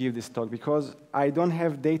decided to give this talk, because I don't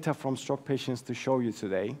have data from stroke patients to show you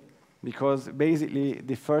today, because basically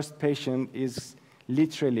the first patient is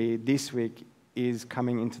literally this week is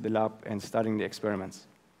coming into the lab and starting the experiments.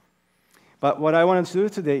 But what I wanted to do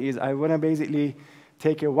today is I want to basically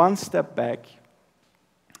take a one step back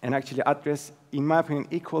and actually address, in my opinion,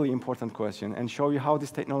 equally important question and show you how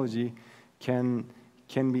this technology can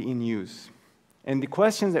be in use. And the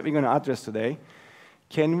questions that we're going to address today: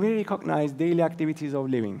 can we recognize daily activities of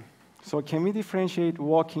living? So can we differentiate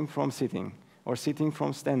walking from sitting, or sitting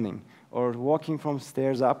from standing, or walking from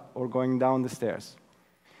stairs up or going down the stairs?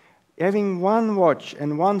 Having one watch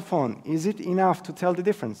and one phone, is it enough to tell the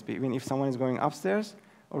difference between if someone is going upstairs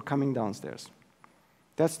or coming downstairs?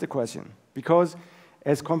 That's the question. Because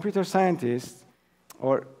as computer scientists,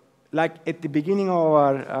 or like at the beginning of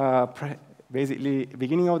our,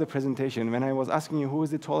 beginning of the presentation, when I was asking you who is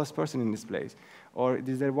the tallest person in this place, or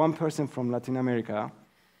is there one person from Latin America,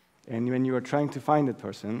 and when you were trying to find that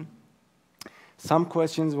person, some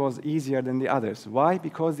questions was easier than the others. Why?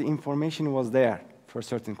 Because the information was there for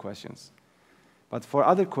certain questions. But for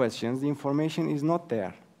other questions, the information is not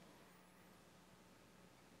there.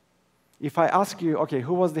 If I ask you, okay,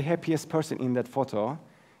 who was the happiest person in that photo,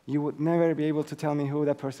 you would never be able to tell me who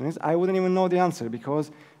that person is. I wouldn't even know the answer,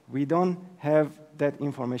 because we don't have that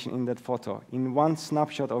information in that photo. In one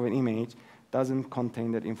snapshot of an image doesn't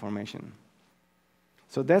contain that information.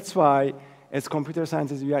 So that's why, as computer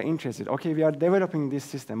scientists, we are interested. Okay, we are developing this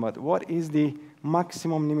system, but what is the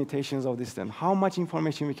maximum limitations of this system? How much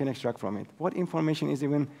information we can extract from it? What information is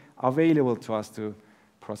even available to us to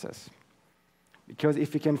process? Because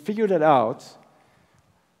if we can figure that out,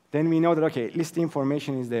 then we know that, okay, at least the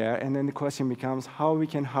information is there, and then the question becomes how we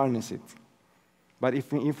can harness it. But if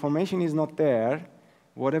the information is not there,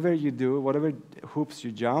 whatever you do, whatever hoops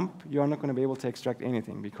you jump, you are not going to be able to extract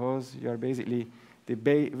anything, because you are basically the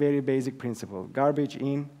very basic principle: garbage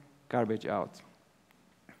in, garbage out.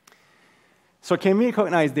 So can we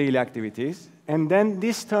recognize daily activities? And then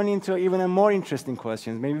this turned into even a more interesting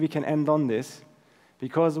question. Maybe we can end on this,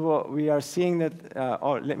 because we are seeing that,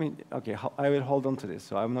 I will hold on to this,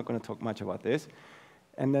 so I'm not going to talk much about this.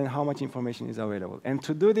 And then how much information is available. And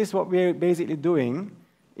to do this, what we're basically doing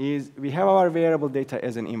is we have our variable data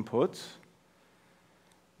as an input.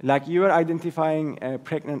 Like you are identifying a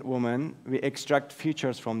pregnant woman, we extract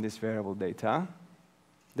features from this variable data.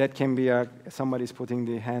 That can be somebody's putting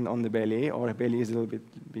the hand on the belly, or a belly is a little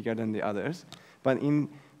bit bigger than the others. But in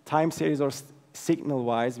time series or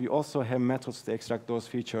signal-wise, we also have methods to extract those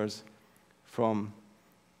features from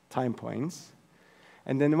time points.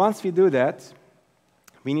 And then once we do that,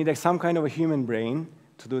 we need some kind of a human brain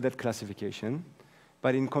to do that classification.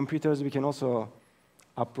 But in computers, we can also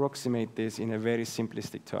approximate this in a very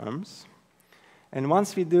simplistic terms. And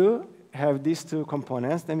once we do have these two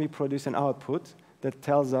components, then we produce an output that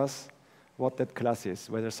tells us what that class is,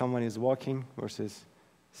 whether someone is walking versus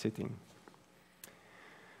sitting.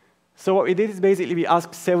 So what we did is basically we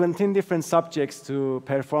asked 17 different subjects to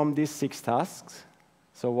perform these 6 tasks.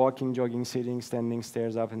 So walking, jogging, sitting, standing,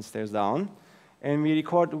 stairs up, and stairs down. And we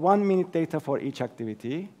record 1 minute data for each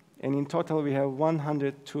activity. And in total, we have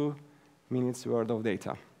 102 minutes worth of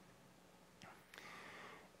data.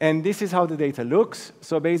 And this is how the data looks.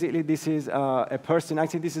 So basically, this is a person.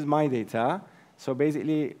 Actually, this is my data. So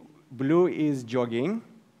basically, blue is jogging,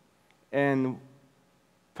 and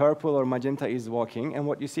purple or magenta is walking. And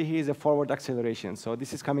what you see here is a forward acceleration. So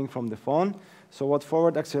this is coming from the phone. So what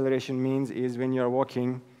forward acceleration means is when you're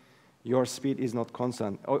walking, your speed is not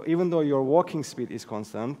constant. Or even though your walking speed is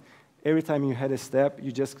constant, every time you head a step,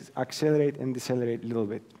 you just accelerate and decelerate a little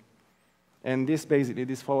bit. And this basically,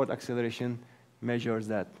 this forward acceleration measures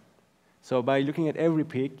that. So by looking at every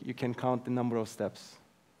peak, you can count the number of steps.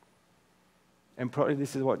 And probably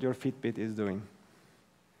this is what your Fitbit is doing.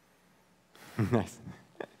 Nice.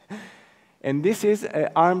 And this is an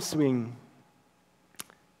arm swing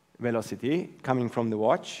velocity coming from the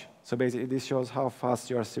watch. So basically, this shows how fast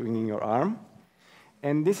you are swinging your arm.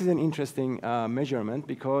 And this is an interesting measurement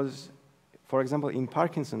because, for example, in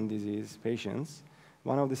Parkinson's disease patients,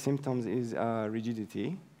 one of the symptoms is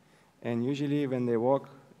rigidity. And usually when they walk,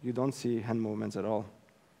 you don't see hand movements at all.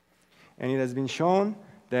 And it has been shown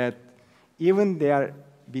that even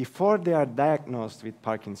before they are diagnosed with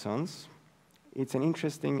Parkinson's, it's an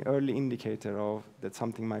interesting early indicator of that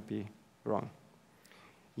something might be wrong.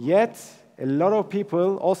 Yet, a lot of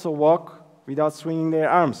people also walk without swinging their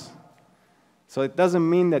arms. So it doesn't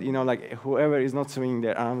mean that, like whoever is not swinging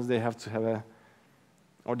their arms, they have to have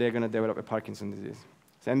or they're going to develop a Parkinson's disease.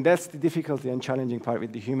 And that's the difficulty and challenging part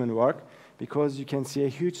with the human work, because you can see a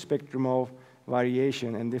huge spectrum of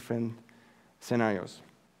variation and different scenarios.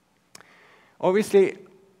 Obviously,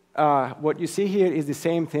 what you see here is the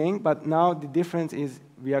same thing, but now the difference is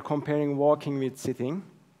we are comparing walking with sitting.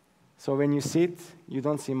 So when you sit, you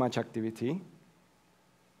don't see much activity,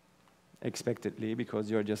 expectedly,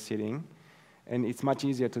 because you're just sitting. And it's much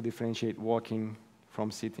easier to differentiate walking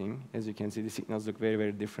from sitting. As you can see, the signals look very,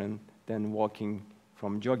 very different than walking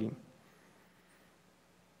from jogging.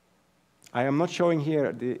 I am not showing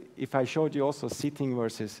here, if I showed you also sitting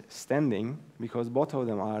versus standing, because both of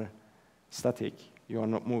them are static, you are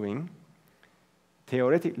not moving,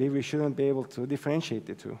 theoretically, we shouldn't be able to differentiate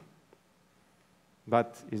the two.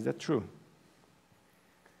 But is that true?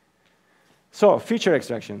 So, feature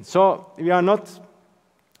extraction. So, we are not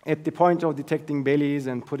at the point of detecting bellies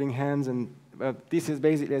and putting hands, this is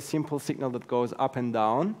basically a simple signal that goes up and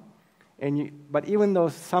down. But even though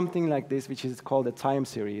something like this, which is called a time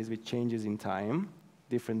series, which changes in time,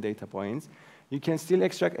 different data points, you can still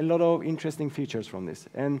extract a lot of interesting features from this.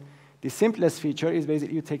 And the simplest feature is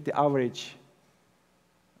basically you take the average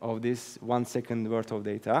of this 1 second worth of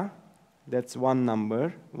data. That's one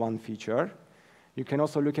number, one feature. You can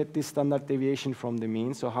also look at the standard deviation from the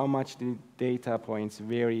mean, so how much the data points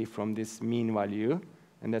vary from this mean value,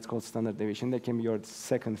 and that's called standard deviation. That can be your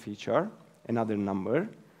second feature, another number.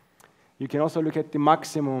 You can also look at the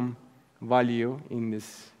maximum value in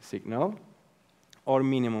this signal, or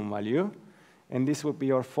minimum value, and this would be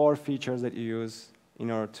your 4 features that you use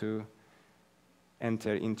in order to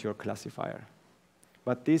enter into your classifier.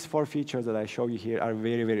 But these 4 features that I show you here are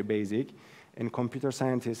very, very basic, and computer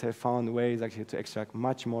scientists have found ways actually to extract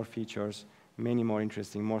much more features, many more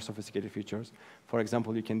interesting, more sophisticated features. For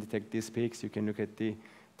example, you can detect these peaks. You can look at the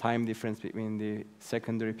time difference between the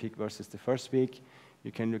secondary peak versus the first peak.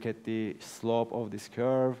 You can look at the slope of this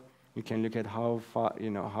curve. You can look at how far,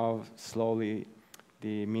 how slowly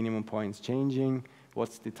the minimum point is changing.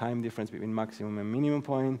 What's the time difference between maximum and minimum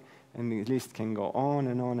point? And the list can go on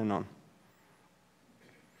and on and on.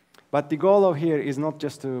 But the goal of here is not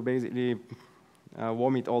just to basically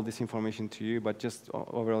vomit all this information to you, but just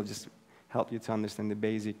overall just help you to understand the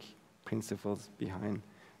basic principles behind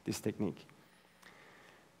this technique.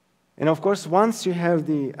 And of course, once you have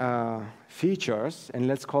the features, and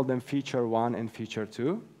let's call them feature 1 and feature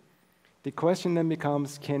 2, the question then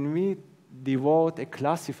becomes, can we devote a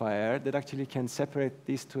classifier that actually can separate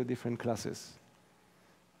these 2 different classes?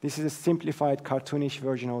 This is a simplified, cartoonish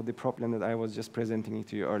version of the problem that I was just presenting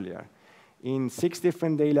to you earlier. In 6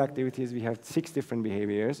 different daily activities, we have 6 different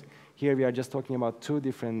behaviors. Here we are just talking about 2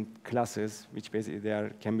 different classes, which basically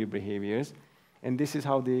can be behaviors. And this is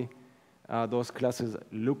how those classes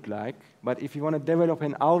look like. But if you want to develop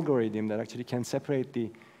an algorithm that actually can separate the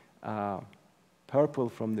purple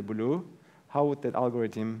from the blue, how would that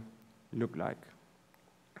algorithm look like?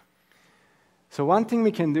 So one thing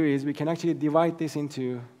we can do is we can actually divide this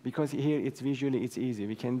into, because here it's easy,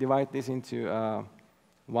 we can divide this into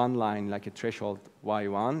one line, like a threshold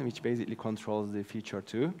y1, which basically controls the feature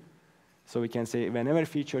 2. So we can say whenever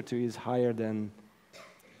feature 2 is higher than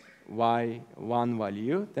y1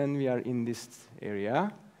 value, then we are in this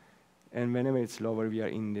area. And whenever it's lower, we are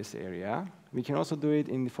in this area. We can also do it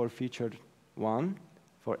for feature 1,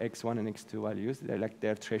 for x1 and x2 values. They're like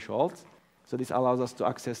their thresholds. So this allows us to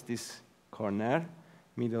access this corner,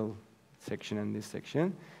 middle section and this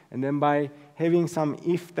section. And then by having some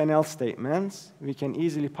if-then-else statements, we can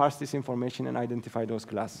easily parse this information and identify those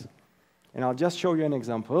classes. And I'll just show you an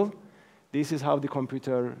example. This is how the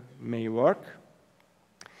computer may work.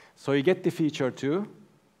 So you get the feature 2.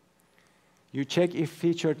 You check if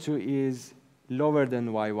feature 2 is lower than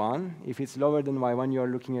y1. If it's lower than y1, you're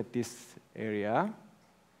looking at this area.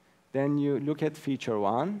 Then you look at feature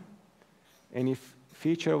 1. And if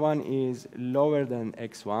feature 1 is lower than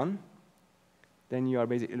x1, then you are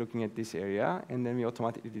basically looking at this area, and then we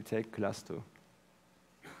automatically detect class 2.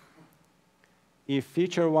 If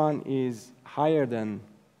feature 1 is higher than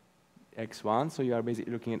x1, so you are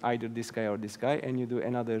basically looking at either this guy or this guy, and you do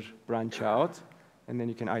another branch out, and then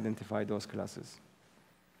you can identify those classes.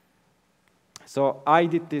 So I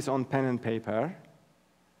did this on pen and paper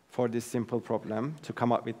for this simple problem to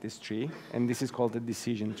come up with this tree, and this is called the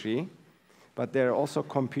decision tree. But there are also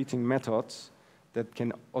computing methods that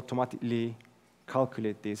can automatically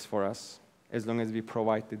calculate this for us, as long as we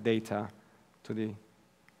provide the data to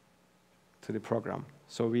the program.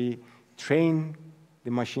 So we train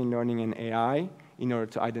the machine learning and AI in order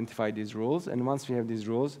to identify these rules, and once we have these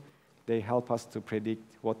rules, they help us to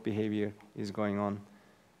predict what behavior is going on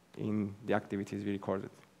in the activities we recorded.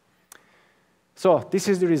 So this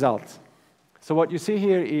is the result. So what you see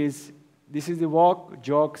here is, this is the walk,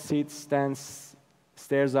 jog, sit, stands,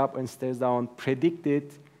 stairs up, and stairs down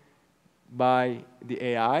predicted by the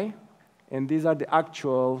AI. And these are the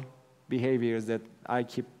actual behaviors that I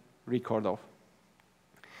keep record of.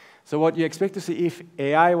 So what you expect to see if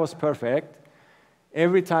AI was perfect,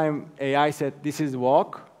 every time AI said, this is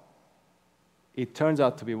walk, it turns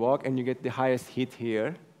out to be walk, and you get the highest hit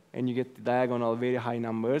here, and you get the diagonal very high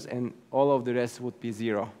numbers, and all of the rest would be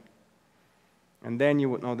 0. And then you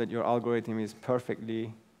would know that your algorithm is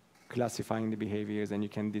perfectly classifying the behaviors, and you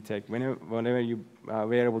can detect whenever you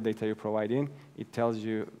variable data you provide in, it tells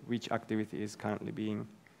you which activity is currently being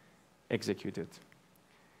executed.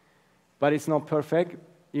 But it's not perfect,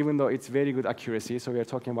 even though it's very good accuracy. So we are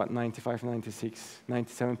talking about 95, 96,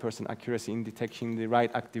 97% accuracy in detecting the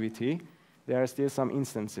right activity. There are still some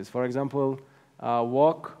instances. For example,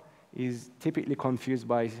 walk is typically confused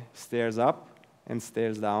by stairs up and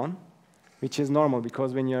stairs down, which is normal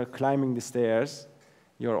because when you're climbing the stairs,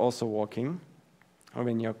 you're also walking, or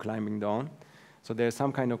when you're climbing down. So there's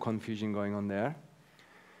some kind of confusion going on there.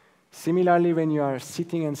 Similarly, when you are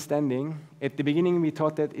sitting and standing, at the beginning we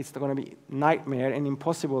thought that it's going to be nightmare and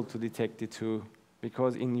impossible to detect the two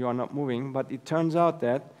because you are not moving, but it turns out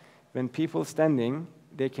that when people standing,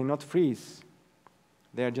 they cannot freeze.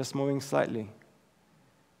 They are just moving slightly.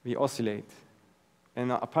 We oscillate.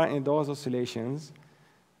 And apparently those oscillations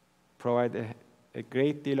provide a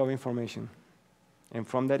great deal of information. And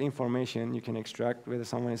from that information, you can extract whether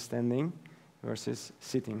someone is standing versus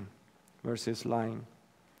sitting versus lying.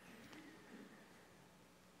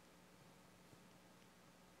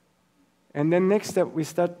 And then next step, we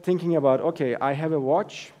start thinking about, okay, I have a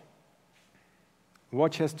watch.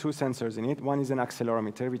 Watch has 2 sensors in it. One is an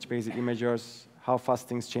accelerometer, which basically measures how fast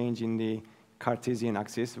things change in the Cartesian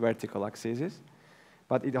axis, vertical axis.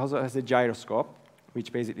 But it also has a gyroscope,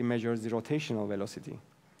 which basically measures the rotational velocity.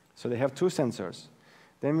 So they have 2 sensors.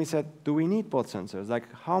 Then we said, do we need both sensors? Like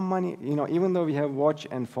how many, even though we have watch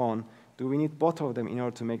and phone, do we need both of them in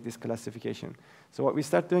order to make this classification? So what we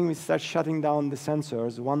start doing, we start shutting down the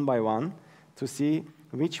sensors one by one to see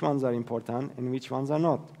which ones are important and which ones are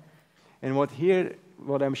not. And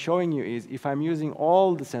what I'm showing you is if I'm using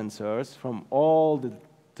all the sensors from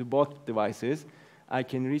to both devices, I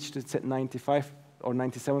can reach to 95 or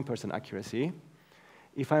 97% accuracy.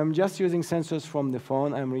 If I'm just using sensors from the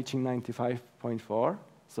phone, I'm reaching 95.4,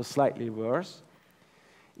 so slightly worse.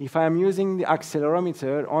 If I'm using the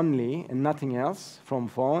accelerometer only and nothing else from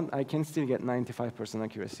phone, I can still get 95%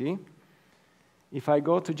 accuracy. If I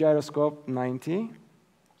go to gyroscope, 90.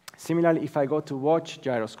 Similarly, if I go to watch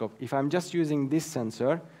gyroscope, if I'm just using this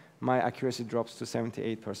sensor, my accuracy drops to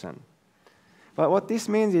 78%. But what this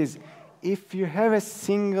means is, if you have a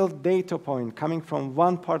single data point coming from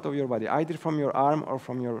one part of your body, either from your arm or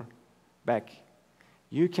from your back,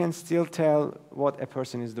 you can still tell what a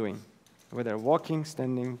person is doing, whether walking,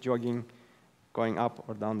 standing, jogging, going up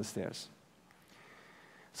or down the stairs.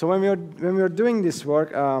 So when we were doing this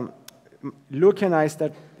work, Luke and I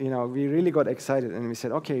we really got excited, and we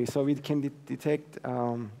said, okay, so we can detect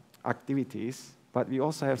activities, but we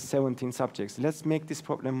also have 17 subjects. Let's make this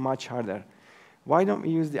problem much harder. Why don't we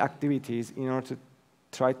use the activities in order to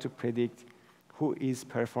try to predict who is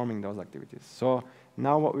performing those activities? So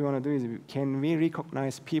now what we want to do is, can we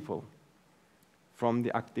recognize people from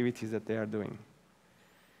the activities that they are doing?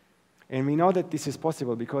 And we know that this is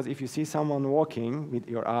possible because if you see someone walking with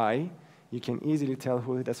your eye, you can easily tell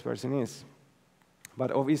who this person is.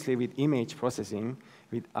 But obviously with image processing,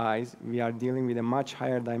 with eyes, we are dealing with a much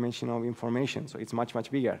higher dimension of information. So it's much, much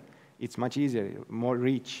bigger. It's much easier, more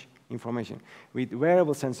rich information. With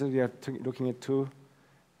wearable sensors, we are looking at 2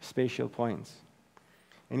 spatial points.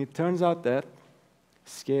 And it turns out that,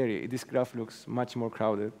 scary, this graph looks much more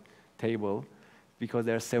crowded table because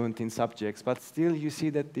there are 17 subjects, but still you see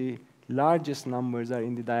that the largest numbers are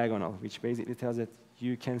in the diagonal, which basically tells that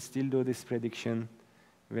you can still do this prediction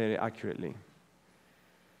very accurately.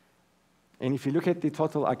 And if you look at the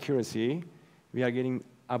total accuracy, we are getting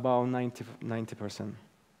about 90%.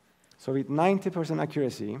 So with 90%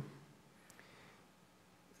 accuracy,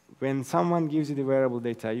 when someone gives you the wearable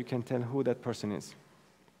data, you can tell who that person is.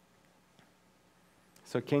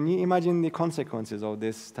 So can you imagine the consequences of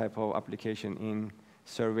this type of application in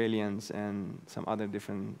surveillance and some other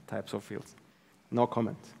different types of fields? No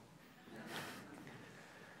comment.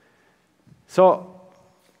 So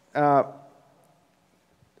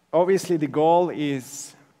obviously the goal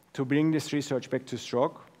is to bring this research back to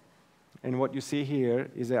stroke. And what you see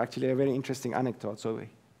here is actually a very interesting anecdote. So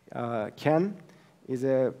Ken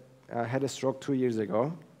had a stroke 2 years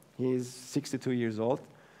ago. He's 62 years old.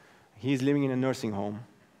 He's living in a nursing home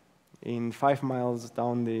in 5 miles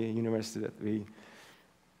down the university that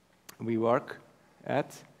we work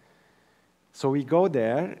at. So we go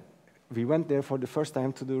there. We went there for the first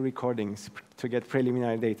time to do recordings to get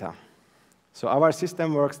preliminary data. So our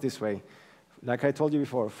system works this way. Like I told you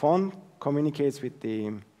before, phone communicates with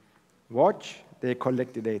the watch. They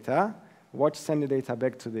collect the data. Watch sends the data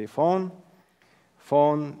back to the phone.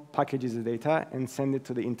 Phone packages the data and sends it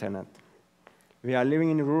to the internet. We are living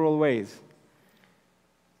in rural ways.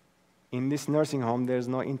 In this nursing home, there's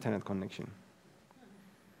no internet connection.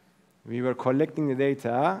 We were collecting the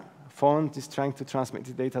data. Phone is trying to transmit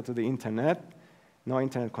the data to the internet. No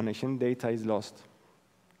internet connection. Data is lost.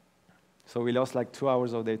 So we lost like 2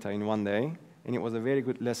 hours of data in one day, and it was a very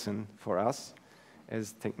good lesson for us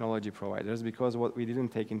as technology providers, because what we didn't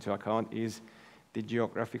take into account is the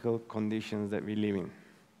geographical conditions that we live in.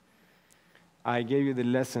 I gave you the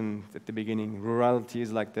lesson at the beginning. Rurality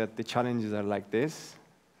is like that. The challenges are like this,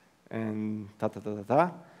 and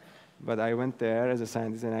ta-ta-ta-ta-ta. But I went there as a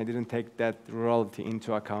scientist, and I didn't take that rurality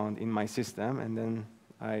into account in my system, and then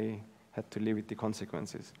I had to live with the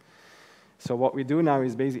consequences. So what we do now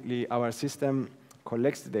is basically our system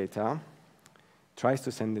collects the data, tries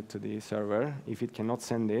to send it to the server. If it cannot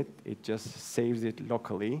send it, it just saves it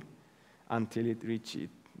locally until it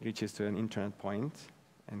reaches to an internet point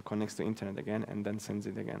and connects to internet again, and then sends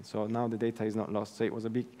it again. So now the data is not lost. So it was a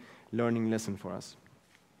big learning lesson for us.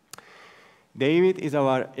 David is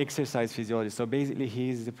our exercise physiologist. So basically,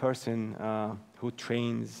 he's the person who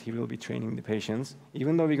trains. He will be training the patients.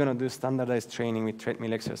 Even though we're going to do standardized training with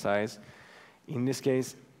treadmill exercise, in this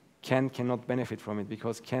case, Ken cannot benefit from it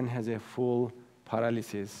because Ken has a full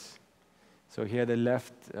paralysis. So he had a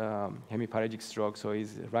left hemiplegic stroke, so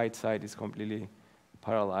his right side is completely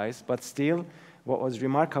paralyzed. But still, what was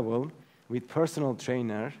remarkable, with personal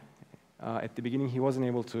trainer, at the beginning he wasn't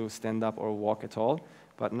able to stand up or walk at all,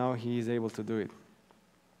 but now he is able to do it.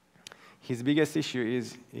 His biggest issue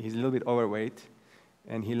is he's a little bit overweight,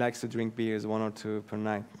 and he likes to drink beers 1 or 2 per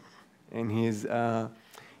night. And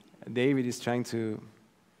David is trying to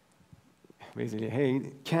basically,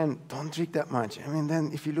 hey, Ken, don't drink that much. I mean,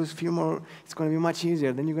 then if you lose a few more, it's going to be much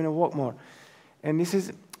easier. Then you're going to walk more. And this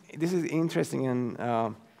is interesting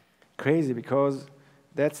and crazy, because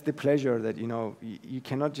that's the pleasure that, you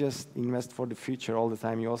cannot just invest for the future all the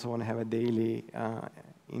time. You also want to have a daily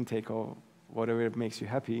intake of whatever makes you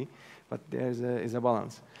happy, but there is a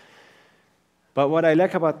balance. But what I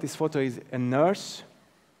like about this photo is a nurse,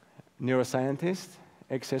 neuroscientist,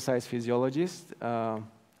 exercise physiologist,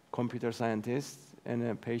 computer scientist, and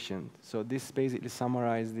a patient. So this basically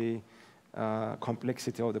summarizes the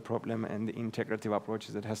complexity of the problem and the integrative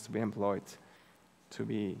approaches that has to be employed to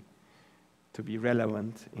be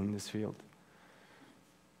relevant in this field.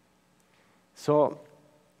 So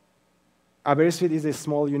Aberystwyth is a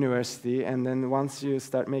small university, and then once you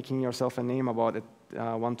start making yourself a name about it,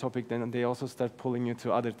 one topic, then they also start pulling you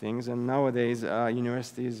to other things. And nowadays,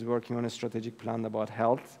 university is working on a strategic plan about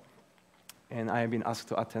health, and I have been asked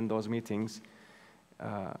to attend those meetings.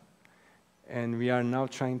 And we are now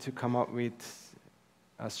trying to come up with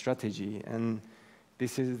a strategy, and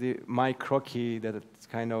this is my croquis that it's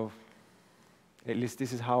kind of, at least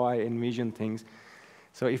this is how I envision things.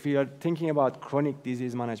 So if you are thinking about chronic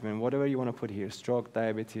disease management, whatever you want to put here, stroke,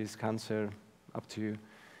 diabetes, cancer, up to you,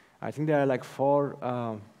 I think there are like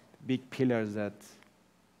 4 big pillars that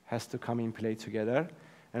has to come in play together.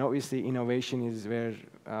 And obviously innovation is where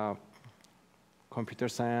computer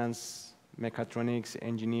science, mechatronics,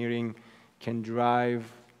 engineering can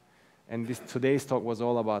drive, and today's talk was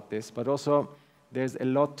all about this, but also there's a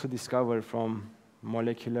lot to discover from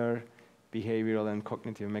molecular, behavioral, and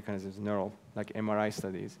cognitive mechanisms, neural, like MRI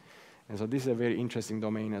studies. And so this is a very interesting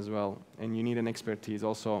domain as well, and you need an expertise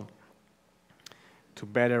also to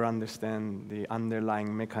better understand the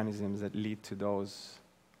underlying mechanisms that lead to those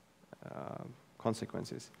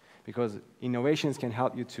consequences. Because innovations can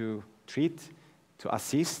help you to treat, to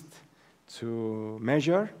assist, to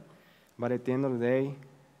measure, but at the end of the day,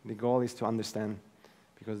 the goal is to understand,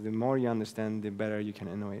 because the more you understand, the better you can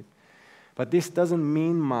innovate. But this doesn't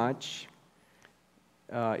mean much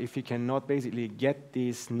if you cannot basically get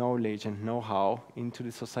this knowledge and know-how into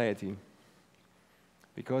the society.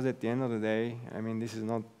 Because at the end of the day, I mean, this is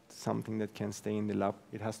not something that can stay in the lab.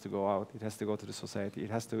 It has to go out. It has to go to the society.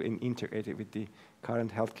 It has to integrate it with the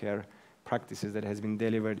current healthcare practices that has been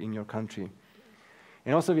delivered in your country.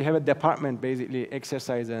 And also we have a department, basically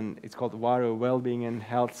exercise, and it's called WARU, Wellbeing and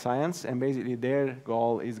Health Science, and basically their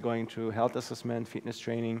goal is going through health assessment, fitness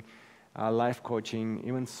training, life coaching,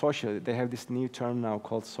 even social. They have this new term now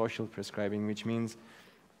called social prescribing, which means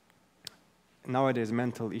nowadays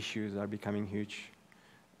mental issues are becoming huge.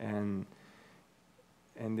 And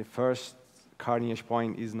the first Carnegie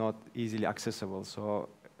point is not easily accessible. So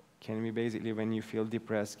can we basically, when you feel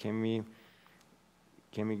depressed, can we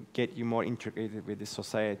get you more integrated with the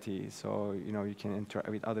society, so you can interact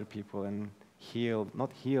with other people and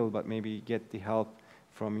not heal, but maybe get the help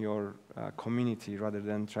from your community rather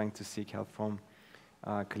than trying to seek help from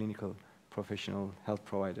clinical professional health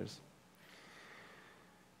providers.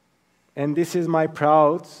 And this is my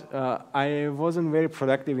proud. I wasn't very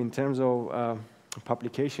productive in terms of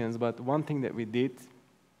publications, but one thing that we did,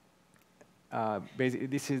 basically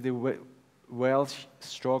this is the Welsh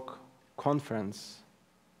Stroke Conference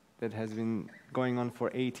that has been going on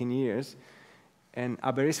for 18 years. And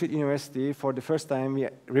Aberystwyth University, for the first time, we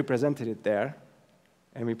represented it there.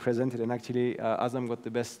 And we presented, and actually, Azam got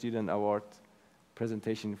the Best Student Award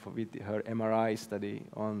presentation with her MRI study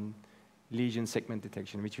on lesion segment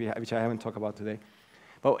detection, which I haven't talked about today.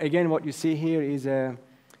 But again, what you see here is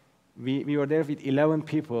we were there with 11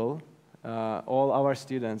 people, all our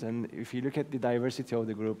students. And if you look at the diversity of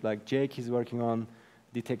the group, like Jake is working on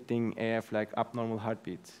detecting AF, like abnormal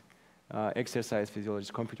heartbeats. Exercise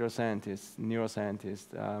physiologists, computer scientists,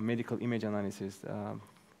 neuroscientists, medical image analysis,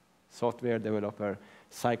 software developer,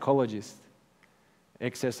 psychologist,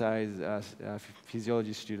 exercise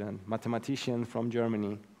physiology student, mathematician from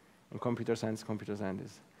Germany, and computer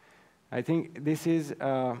scientist. I think this is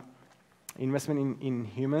investment in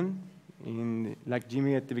human, like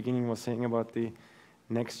Jimmy at the beginning was saying about the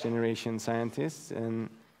next generation scientists, and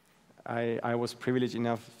I was privileged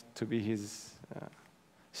enough to be his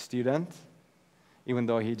student, even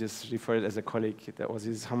though he just referred as a colleague. That was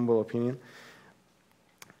his humble opinion.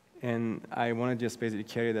 And I want to just basically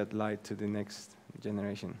carry that light to the next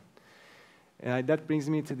generation. And that brings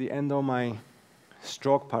me to the end of my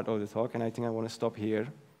stroke part of the talk, and I think I want to stop here.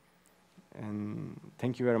 And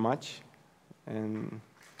thank you very much, and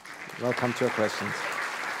welcome to your questions.